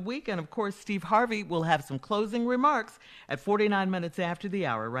break of the week. And, of course, Steve Harvey will have some closing remarks at 49 minutes after the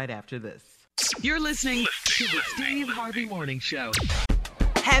hour, right after this. You're listening to the Steve Harvey Morning Show.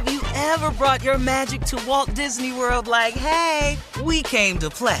 Have you ever brought your magic to Walt Disney World like, hey, we came to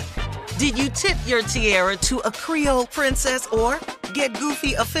play? Did you tip your tiara to a Creole princess or get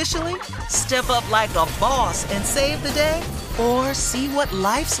goofy officially? Step up like a boss and save the day? Or see what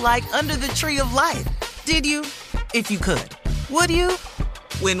life's like under the tree of life? Did you? If you could. Would you?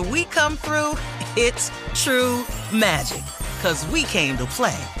 When we come through, it's true magic. 'Cause we came to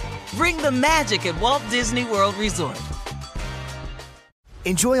play. Bring the magic at Walt Disney World Resort.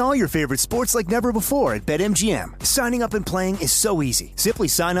 Enjoy all your favorite sports like never before at BetMGM. Signing up and playing is so easy. Simply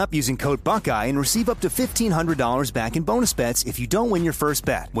sign up using code Buckeye and receive up to $1,500 back in bonus bets if you don't win your first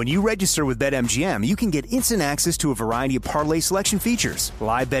bet. When you register with BetMGM, you can get instant access to a variety of parlay selection features,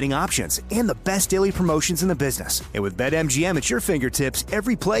 live betting options, and the best daily promotions in the business. And with BetMGM at your fingertips,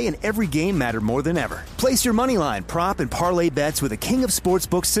 every play and every game matter more than ever. Place your moneyline, prop, and parlay bets with the king of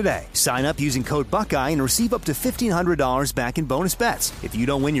sportsbooks today. Sign up using code Buckeye and receive up to $1,500 back in bonus bets if you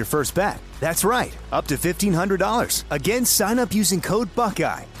don't win your first bet. That's right, up to $1,500. Again, sign up using code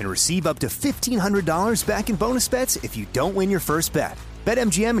Buckeye and receive up to $1,500 back in bonus bets if you don't win your first bet.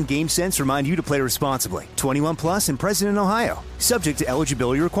 BetMGM and GameSense remind you to play responsibly. 21 plus and present in Ohio. Subject to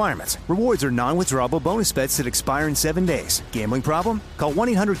eligibility requirements. Rewards are non-withdrawable bonus bets that expire in 7 days. Gambling problem? Call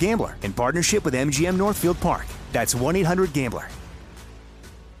 1-800-GAMBLER in partnership with MGM Northfield Park. That's 1-800-GAMBLER.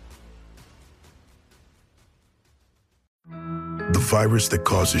 The virus that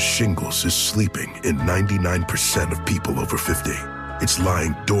causes shingles is sleeping in 99% of people over 50. It's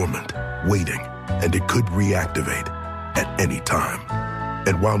lying dormant, waiting, and it could reactivate at any time.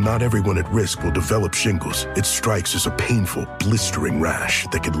 And while not everyone at risk will develop shingles, it strikes as a painful, blistering rash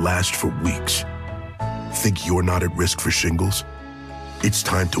that can last for weeks. Think you're not at risk for shingles? It's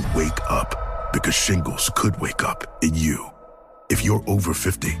time to wake up, because shingles could wake up in you. If you're over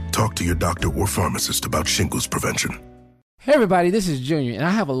 50, talk to your doctor or pharmacist about shingles prevention. Hey everybody, this is Junior, and I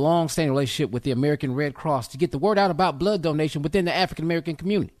have a long-standing relationship with the American Red Cross to get the word out about blood donation within the African-American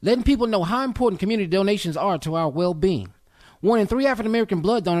community, letting people know how important community donations are to our well-being. 1 in 3 African-American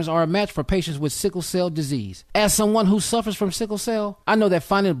blood donors are a match for patients with sickle cell disease. As someone who suffers from sickle cell, I know that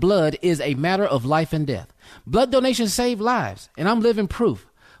finding blood is a matter of life and death. Blood donations save lives, and I'm living proof.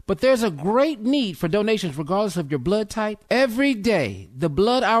 But there's a great need for donations regardless of your blood type. Every day, the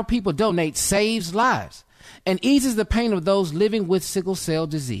blood our people donate saves lives and eases the pain of those living with sickle cell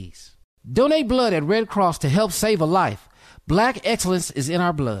disease. Donate blood at Red Cross to help save a life. Black excellence is in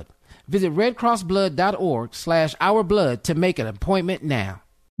our blood. Visit redcrossblood.org/ourblood to make an appointment now.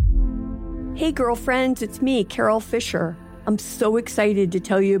 Hey girlfriends, it's me, Carol Fisher. I'm so excited to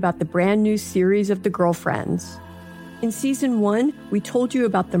tell you about the brand new series of The Girlfriends. In season 1, we told you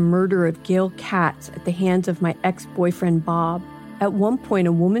about the murder of Gail Katz at the hands of my ex-boyfriend Bob. At one point,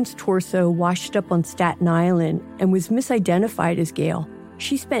 a woman's torso washed up on Staten Island and was misidentified as Gail.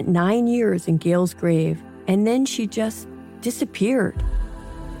 She spent 9 years in Gail's grave, and then she just disappeared.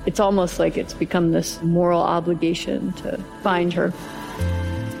 It's almost like it's become this moral obligation to find her.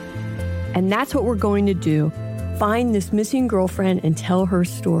 And that's what we're going to do. Find this missing girlfriend and tell her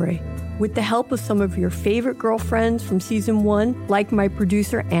story. With the help of some of your favorite girlfriends from season 1, like my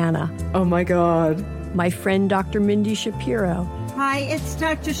producer Anna. Oh my God. My friend Dr. Mindy Shapiro. Hi, it's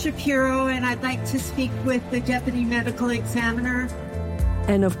Dr. Shapiro, and I'd like to speak with the deputy medical examiner.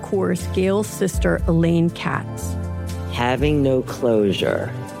 And of course, Gail's sister, Elaine Katz. Having no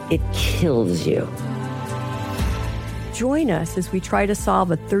closure, it kills you. Join us as we try to solve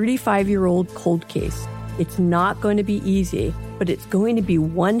a 35-year-old cold case. It's not going to be easy, but it's going to be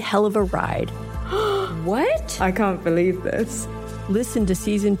one hell of a ride. What? I can't believe this. Listen to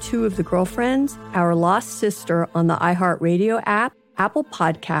season 2 of The Girlfriends, Our Lost Sister on the iHeartRadio app, Apple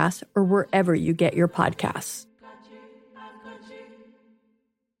Podcasts, or wherever you get your podcasts.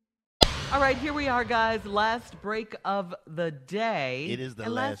 All right, here we are, guys. Last break of the day. It is the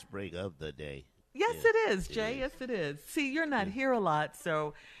last break of the day. Yes, it is, Jay. Yes, it is. See, you're not here a lot,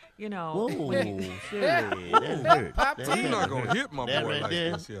 so, you know. Whoa, Sheryl, that hurt. You're not going to hit my boy like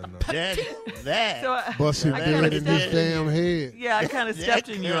this. Yeah, no. That. So, bust him dead in his damn head. Yeah, I kind of stepped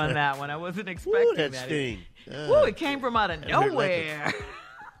in you on that one. I wasn't expecting that sting. Ooh, it came from out of nowhere.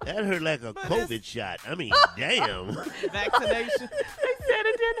 That hurt like a COVID shot. I mean, damn. Vaccination. They said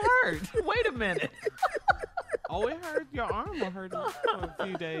it didn't hurt. Wait a minute. Oh, it hurt. Your arm will hurt for a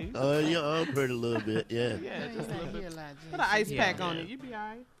few days. Oh, your arm hurt a little bit, yeah. Yeah, just a little bit. Put an ice pack on it. You'll be all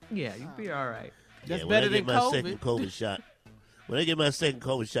right. Yeah, you'll be all right. That's better than COVID. Second COVID shot. When I get my second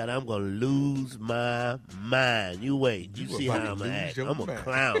COVID shot, I'm going to lose my mind. You wait. You see how I'm going to act. I'm a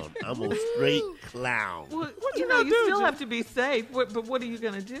clown. I'm a straight clown. Well, you still have to be safe. But what are you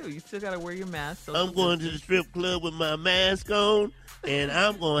going to do? You still got to wear your mask. I'm going to the strip club with my mask on, and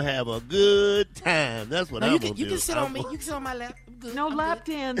I'm going to have a good time. That's what I'm going to do. You can sit on me. You can sit on my lap. I'm good. No lap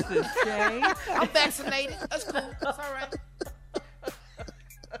dances, Jay. I'm vaccinated. That's cool. That's all right.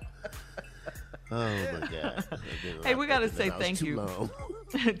 Oh, my God. Hey, we got to say thank you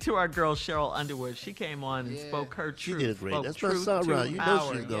to our girl, Sheryl Underwood. She came on and spoke her truth. She did great. That's my Sarah. You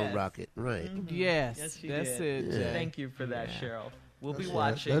know she's going to rock it. Right. Mm-hmm. Yes. She that's did. it. Yeah. Thank you for that, Sheryl. We'll be Right.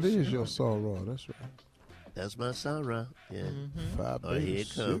 watching. That is your Sarah. That's right. That's my Sarah. Yeah. Five Oh, here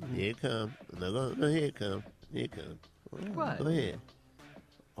babies, it come. sitting. Here it come. No, here it come. Here it come. What? Go ahead.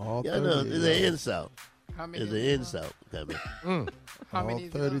 All Yeah, no, 30 it's of an y'all. insult. How many? It's an insult coming. How All many?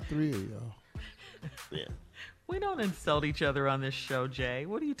 33 of y'all. Yeah. We don't insult each other on this show, Jay.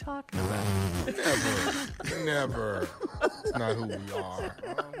 What are you talking about? Never. It's not who we are.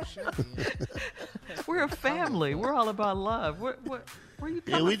 We're a family. We're all about love. Where are you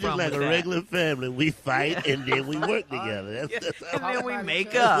coming Yeah, we from just like with a that? regular family. We fight and then we work together. That's And then we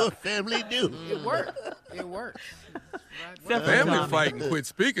make that's up. what family do. It works. It works. Except for Family Tommy. fight and quit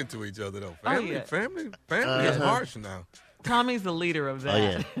speaking to each other, though. Family, yeah. family is harsh now. Tommy's the leader of that. Oh,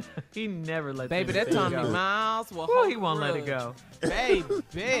 yeah. He never lets Baby, anything that Tommy go. Miles will Ooh, he hold won't let grudge. it go.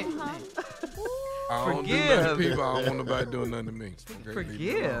 Baby. I don't do Forgive. nothing to people. I don't want nobody doing nothing to me. Okay, leave me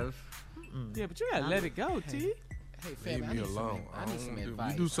alone. Forgive. Yeah, but you gotta let it go, T. Hey, Leave me alone. I need some don't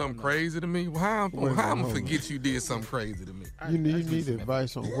advice. You do something crazy to me? How I'm Wait, gonna hold on. forget you did something crazy to me? You need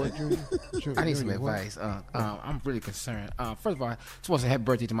advice on what, Junior? I need some Junior, what? advice. I'm really concerned. First of all, I just want to say happy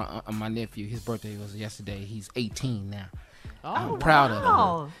birthday to my nephew. His birthday was yesterday. He's 18 now. I'm proud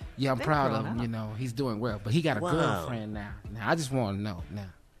of him. Yeah, I'm proud of him. You know, he's doing well. But he got a girlfriend now. Now, I just want to know now.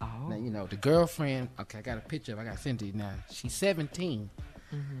 Now, you know, the girlfriend, okay, I got a picture of I got to send to you now. She's 17.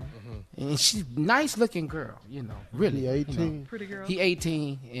 And she's a nice looking girl, you know, really. He 18? You know. Pretty girl. He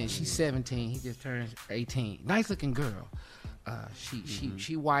 18 and she's 17. He just turned 18. Nice looking girl.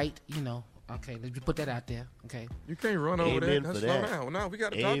 She white, you know. Okay, let's just put that out there. Okay. You can't run over Amen that. for Slow that. down. No, we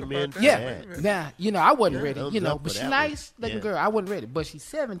got to talk Amen about that. for Yeah. that. Now, you know, I wasn't ready, don't you know, jump but for she's that nice one. looking Yeah. girl. I wasn't ready, but she's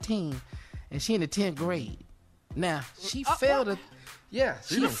 17 and she in the 10th grade. Now, she failed it. Yeah,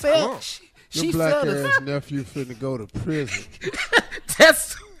 she failed. She Your black failed it. ass nephew finna go to prison.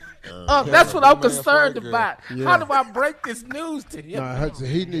 That's what I'm concerned girl. about. Yeah. How do I break this news to him? Nah,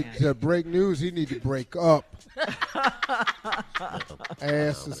 he need to break news. He need to break up.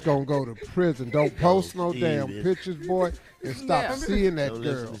 Ass is gonna go to prison. Don't post no Steve damn is- pictures, boy, and stop Yeah. seeing that Don't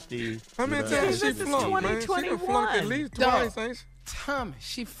girl. listen to Steve. How many You know, times she This is flunked, man? She done flunked at 2021. least Dog. twice, ain't she? Tommy,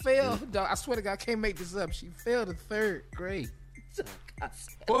 she failed. Dog, I swear to God, I can't make this up. She failed the 3rd grade.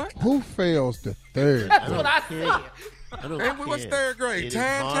 What? Who fails the third? That's what I said. I don't Hey, what's care. third grade? It is hard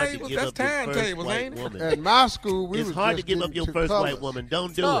to Timetables? give That's up your first timetables, white ain't it? woman. At my school, we It's was hard to just give up getting your to first colors. white woman.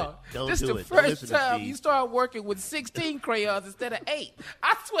 Don't do Dog, it. Don't this do the it. Don't first listen to time Steve. you start working with 16 crayons instead of 8.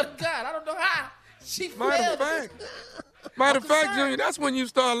 I swear to God, I don't know how. She Matter failed. of fact, Junior, that's when you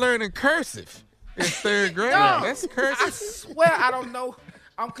start learning cursive. In 3rd grade. Dog, That's I cursive. swear I don't know.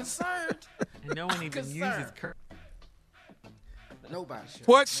 I'm concerned. And no one even uses curse. Nobody should.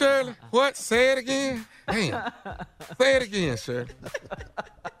 What, Shirley? What? Say it again. Damn. Say it again, Shirley.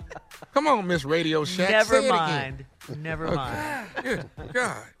 Come on, Miss Radio Shack. Never Say it mind. Never mind. again. Good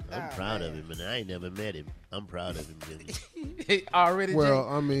God. I'm proud of him, and I ain't never met him. I'm proud of him, Jimmy. Already. Well, Jay?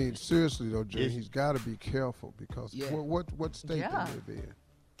 I mean, seriously though, Jay, Yes. he's got to be careful because Yeah. what state Yeah. they live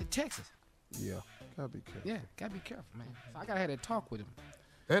in? Texas. Yeah, gotta be careful. Yeah, gotta be careful, man. So I gotta have that talk with him.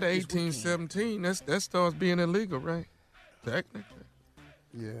 That 18, 17, that starts being illegal, right? Technically.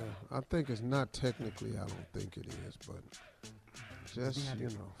 Yeah, I think it's not technically. I don't think it is, but just you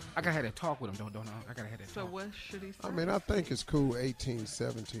know. I gotta have that talk with him. Don't I? I gotta have that. So talk. what should he say? I mean, I think it's cool. 18,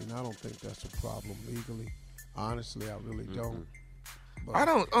 17. I don't think that's a problem legally. Honestly, I really don't. But I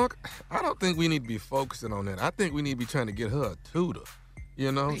don't think we need to be focusing on that. I think we need to be trying to get her a tutor.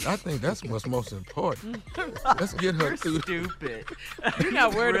 You know, I think that's what's most important. Let's get her a tutor. Stupid. You're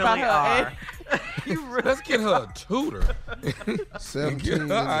not worried really about her are. age. Let's get her a tutor. 17 Get her in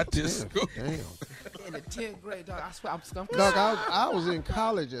the out this 10th. school. Damn. In the 10th grade, dog. I swear, I'm Doc, I was in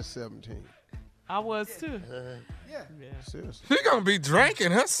college at 17. I was too. Yeah. Seriously. She gonna be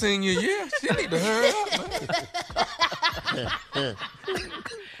drinking her senior year. She need to hurry up.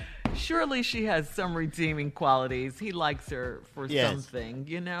 Surely she has some redeeming qualities. He likes her for something,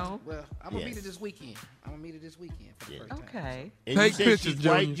 you know? Well, I'm going to meet her this weekend. For the first time. Okay. And Take you said pictures, she's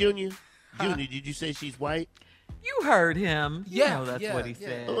white, Junior. Junior, did you say she's white? You heard him. You Yeah, know that's what he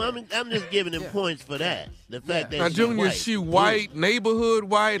said. Oh, I'm just giving him points for that. The fact that Now, she's Junior, white. she white neighborhood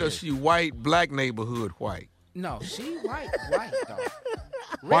white or she white black neighborhood white? No, she white, though.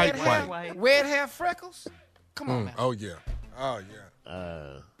 White. Red hair, freckles? Come on, man. Oh, yeah.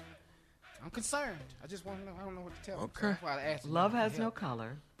 I'm concerned. I just want to know. I don't know what to tell. Okay. That's why I asked you. Love has no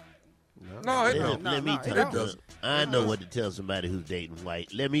color. No, it don't. Let me talk to him. I know what to tell somebody who's dating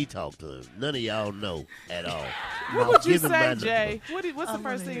white. Let me talk to him. None of y'all know at all. What would you Give him say, my Jay? What's the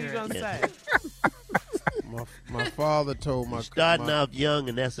first thing you're going to say? My father told my... Starting off young,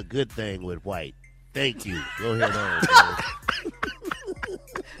 and that's a good thing with white. Thank you. Go ahead on.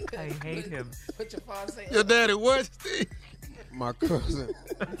 I hate him. What your father say? Your daddy what, Steve? My cousin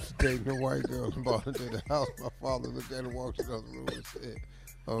was dating a white girl and brought her to the house. My father looked at her, walked to the other room and said,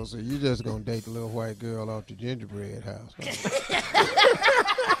 "Oh, so you just gonna date the little white girl off the gingerbread house?"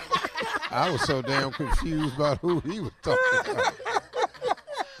 I was so damn confused about who he was talking about.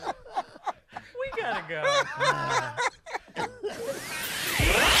 We gotta go.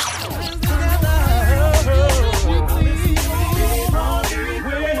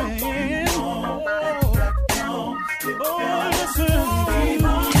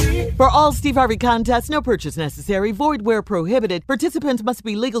 For all Steve Harvey contests, no purchase necessary, void where prohibited. Participants must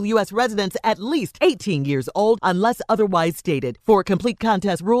be legal U.S. residents at least 18 years old unless otherwise stated. For complete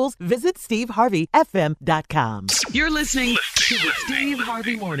contest rules, visit SteveHarveyFM.com. You're listening to the Steve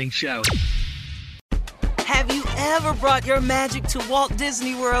Harvey Morning Show. Have you ever brought your magic to Walt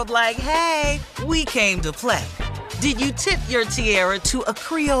Disney World like, hey, we came to play? Did you tip your tiara to a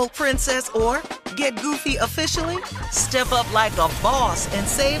Creole princess or get goofy officially? Step up like a boss and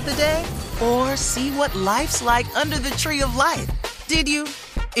save the day? Or see what life's like under the tree of life? Did you?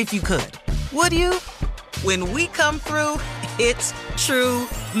 If you could. Would you? When we come through, it's true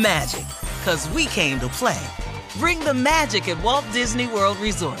magic. 'Cause we came to play. Bring the magic at Walt Disney World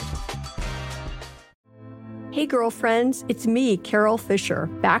Resort. Hey girlfriends, it's me, Carol Fisher,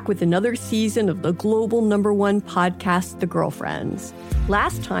 back with another season of the global #1 podcast, The Girlfriends.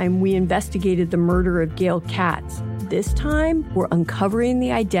 Last time, we investigated the murder of Gail Katz. This time, we're uncovering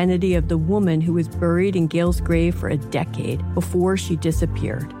the identity of the woman who was buried in Gail's grave for a decade before she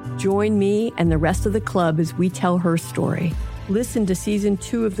disappeared. Join me and the rest of the club as we tell her story. Listen to Season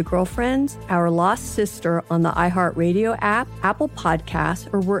 2 of The Girlfriends, Our Lost Sister on the iHeartRadio app, Apple Podcasts,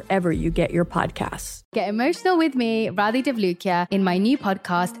 or wherever you get your podcasts. Get emotional with me, Radhi Devlukia, in my new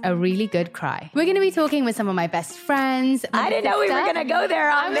podcast, A Really Good Cry. We're going to be talking with some of my best friends. I didn't know we were going to go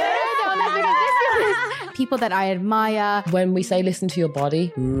there on this. People that I admire. When we say listen to your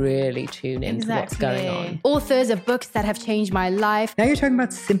body, really tune into what's going on. Authors of books that have changed my life. Now you're talking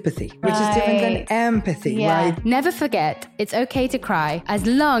about sympathy, which is different than empathy, right? Never forget, it's okay to cry as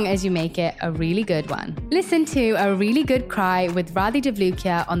long as you make it a really good one. Listen to A Really Good Cry with Radhi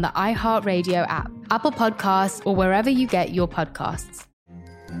Devlukia on the iHeartRadio app, Apple Podcasts, or wherever you get your podcasts.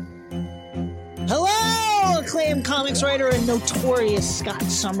 Hello, acclaimed comics writer and notorious Scott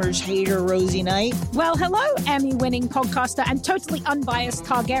Summers hater, Rosie Knight. Well, hello, Emmy-winning podcaster and totally unbiased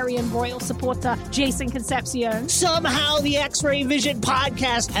Targaryen royal supporter, Jason Concepcion. Somehow the X-Ray Vision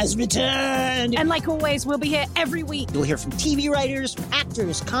podcast has returned. And like always, we'll be here every week. You'll hear from TV writers,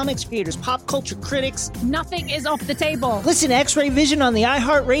 actors, comics creators, pop culture critics. Nothing is off the table. Listen to X-Ray Vision on the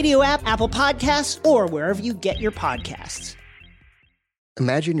iHeartRadio app, Apple Podcasts, or wherever you get your podcasts.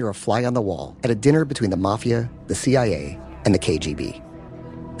 Imagine you're a fly on the wall at a dinner between the Mafia, the CIA, and the KGB.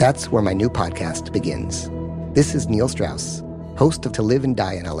 That's where my new podcast begins. This is Neil Strauss, host of To Live and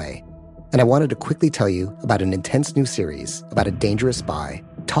Die in LA, and I wanted to quickly tell you about an intense new series about a dangerous spy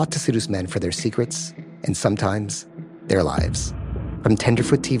taught to seduce men for their secrets and sometimes their lives. From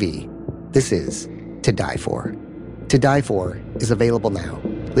Tenderfoot TV, this is To Die For. To Die For is available now.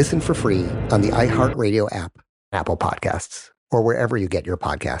 Listen for free on the iHeartRadio app, Apple Podcasts, or wherever you get your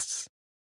podcasts.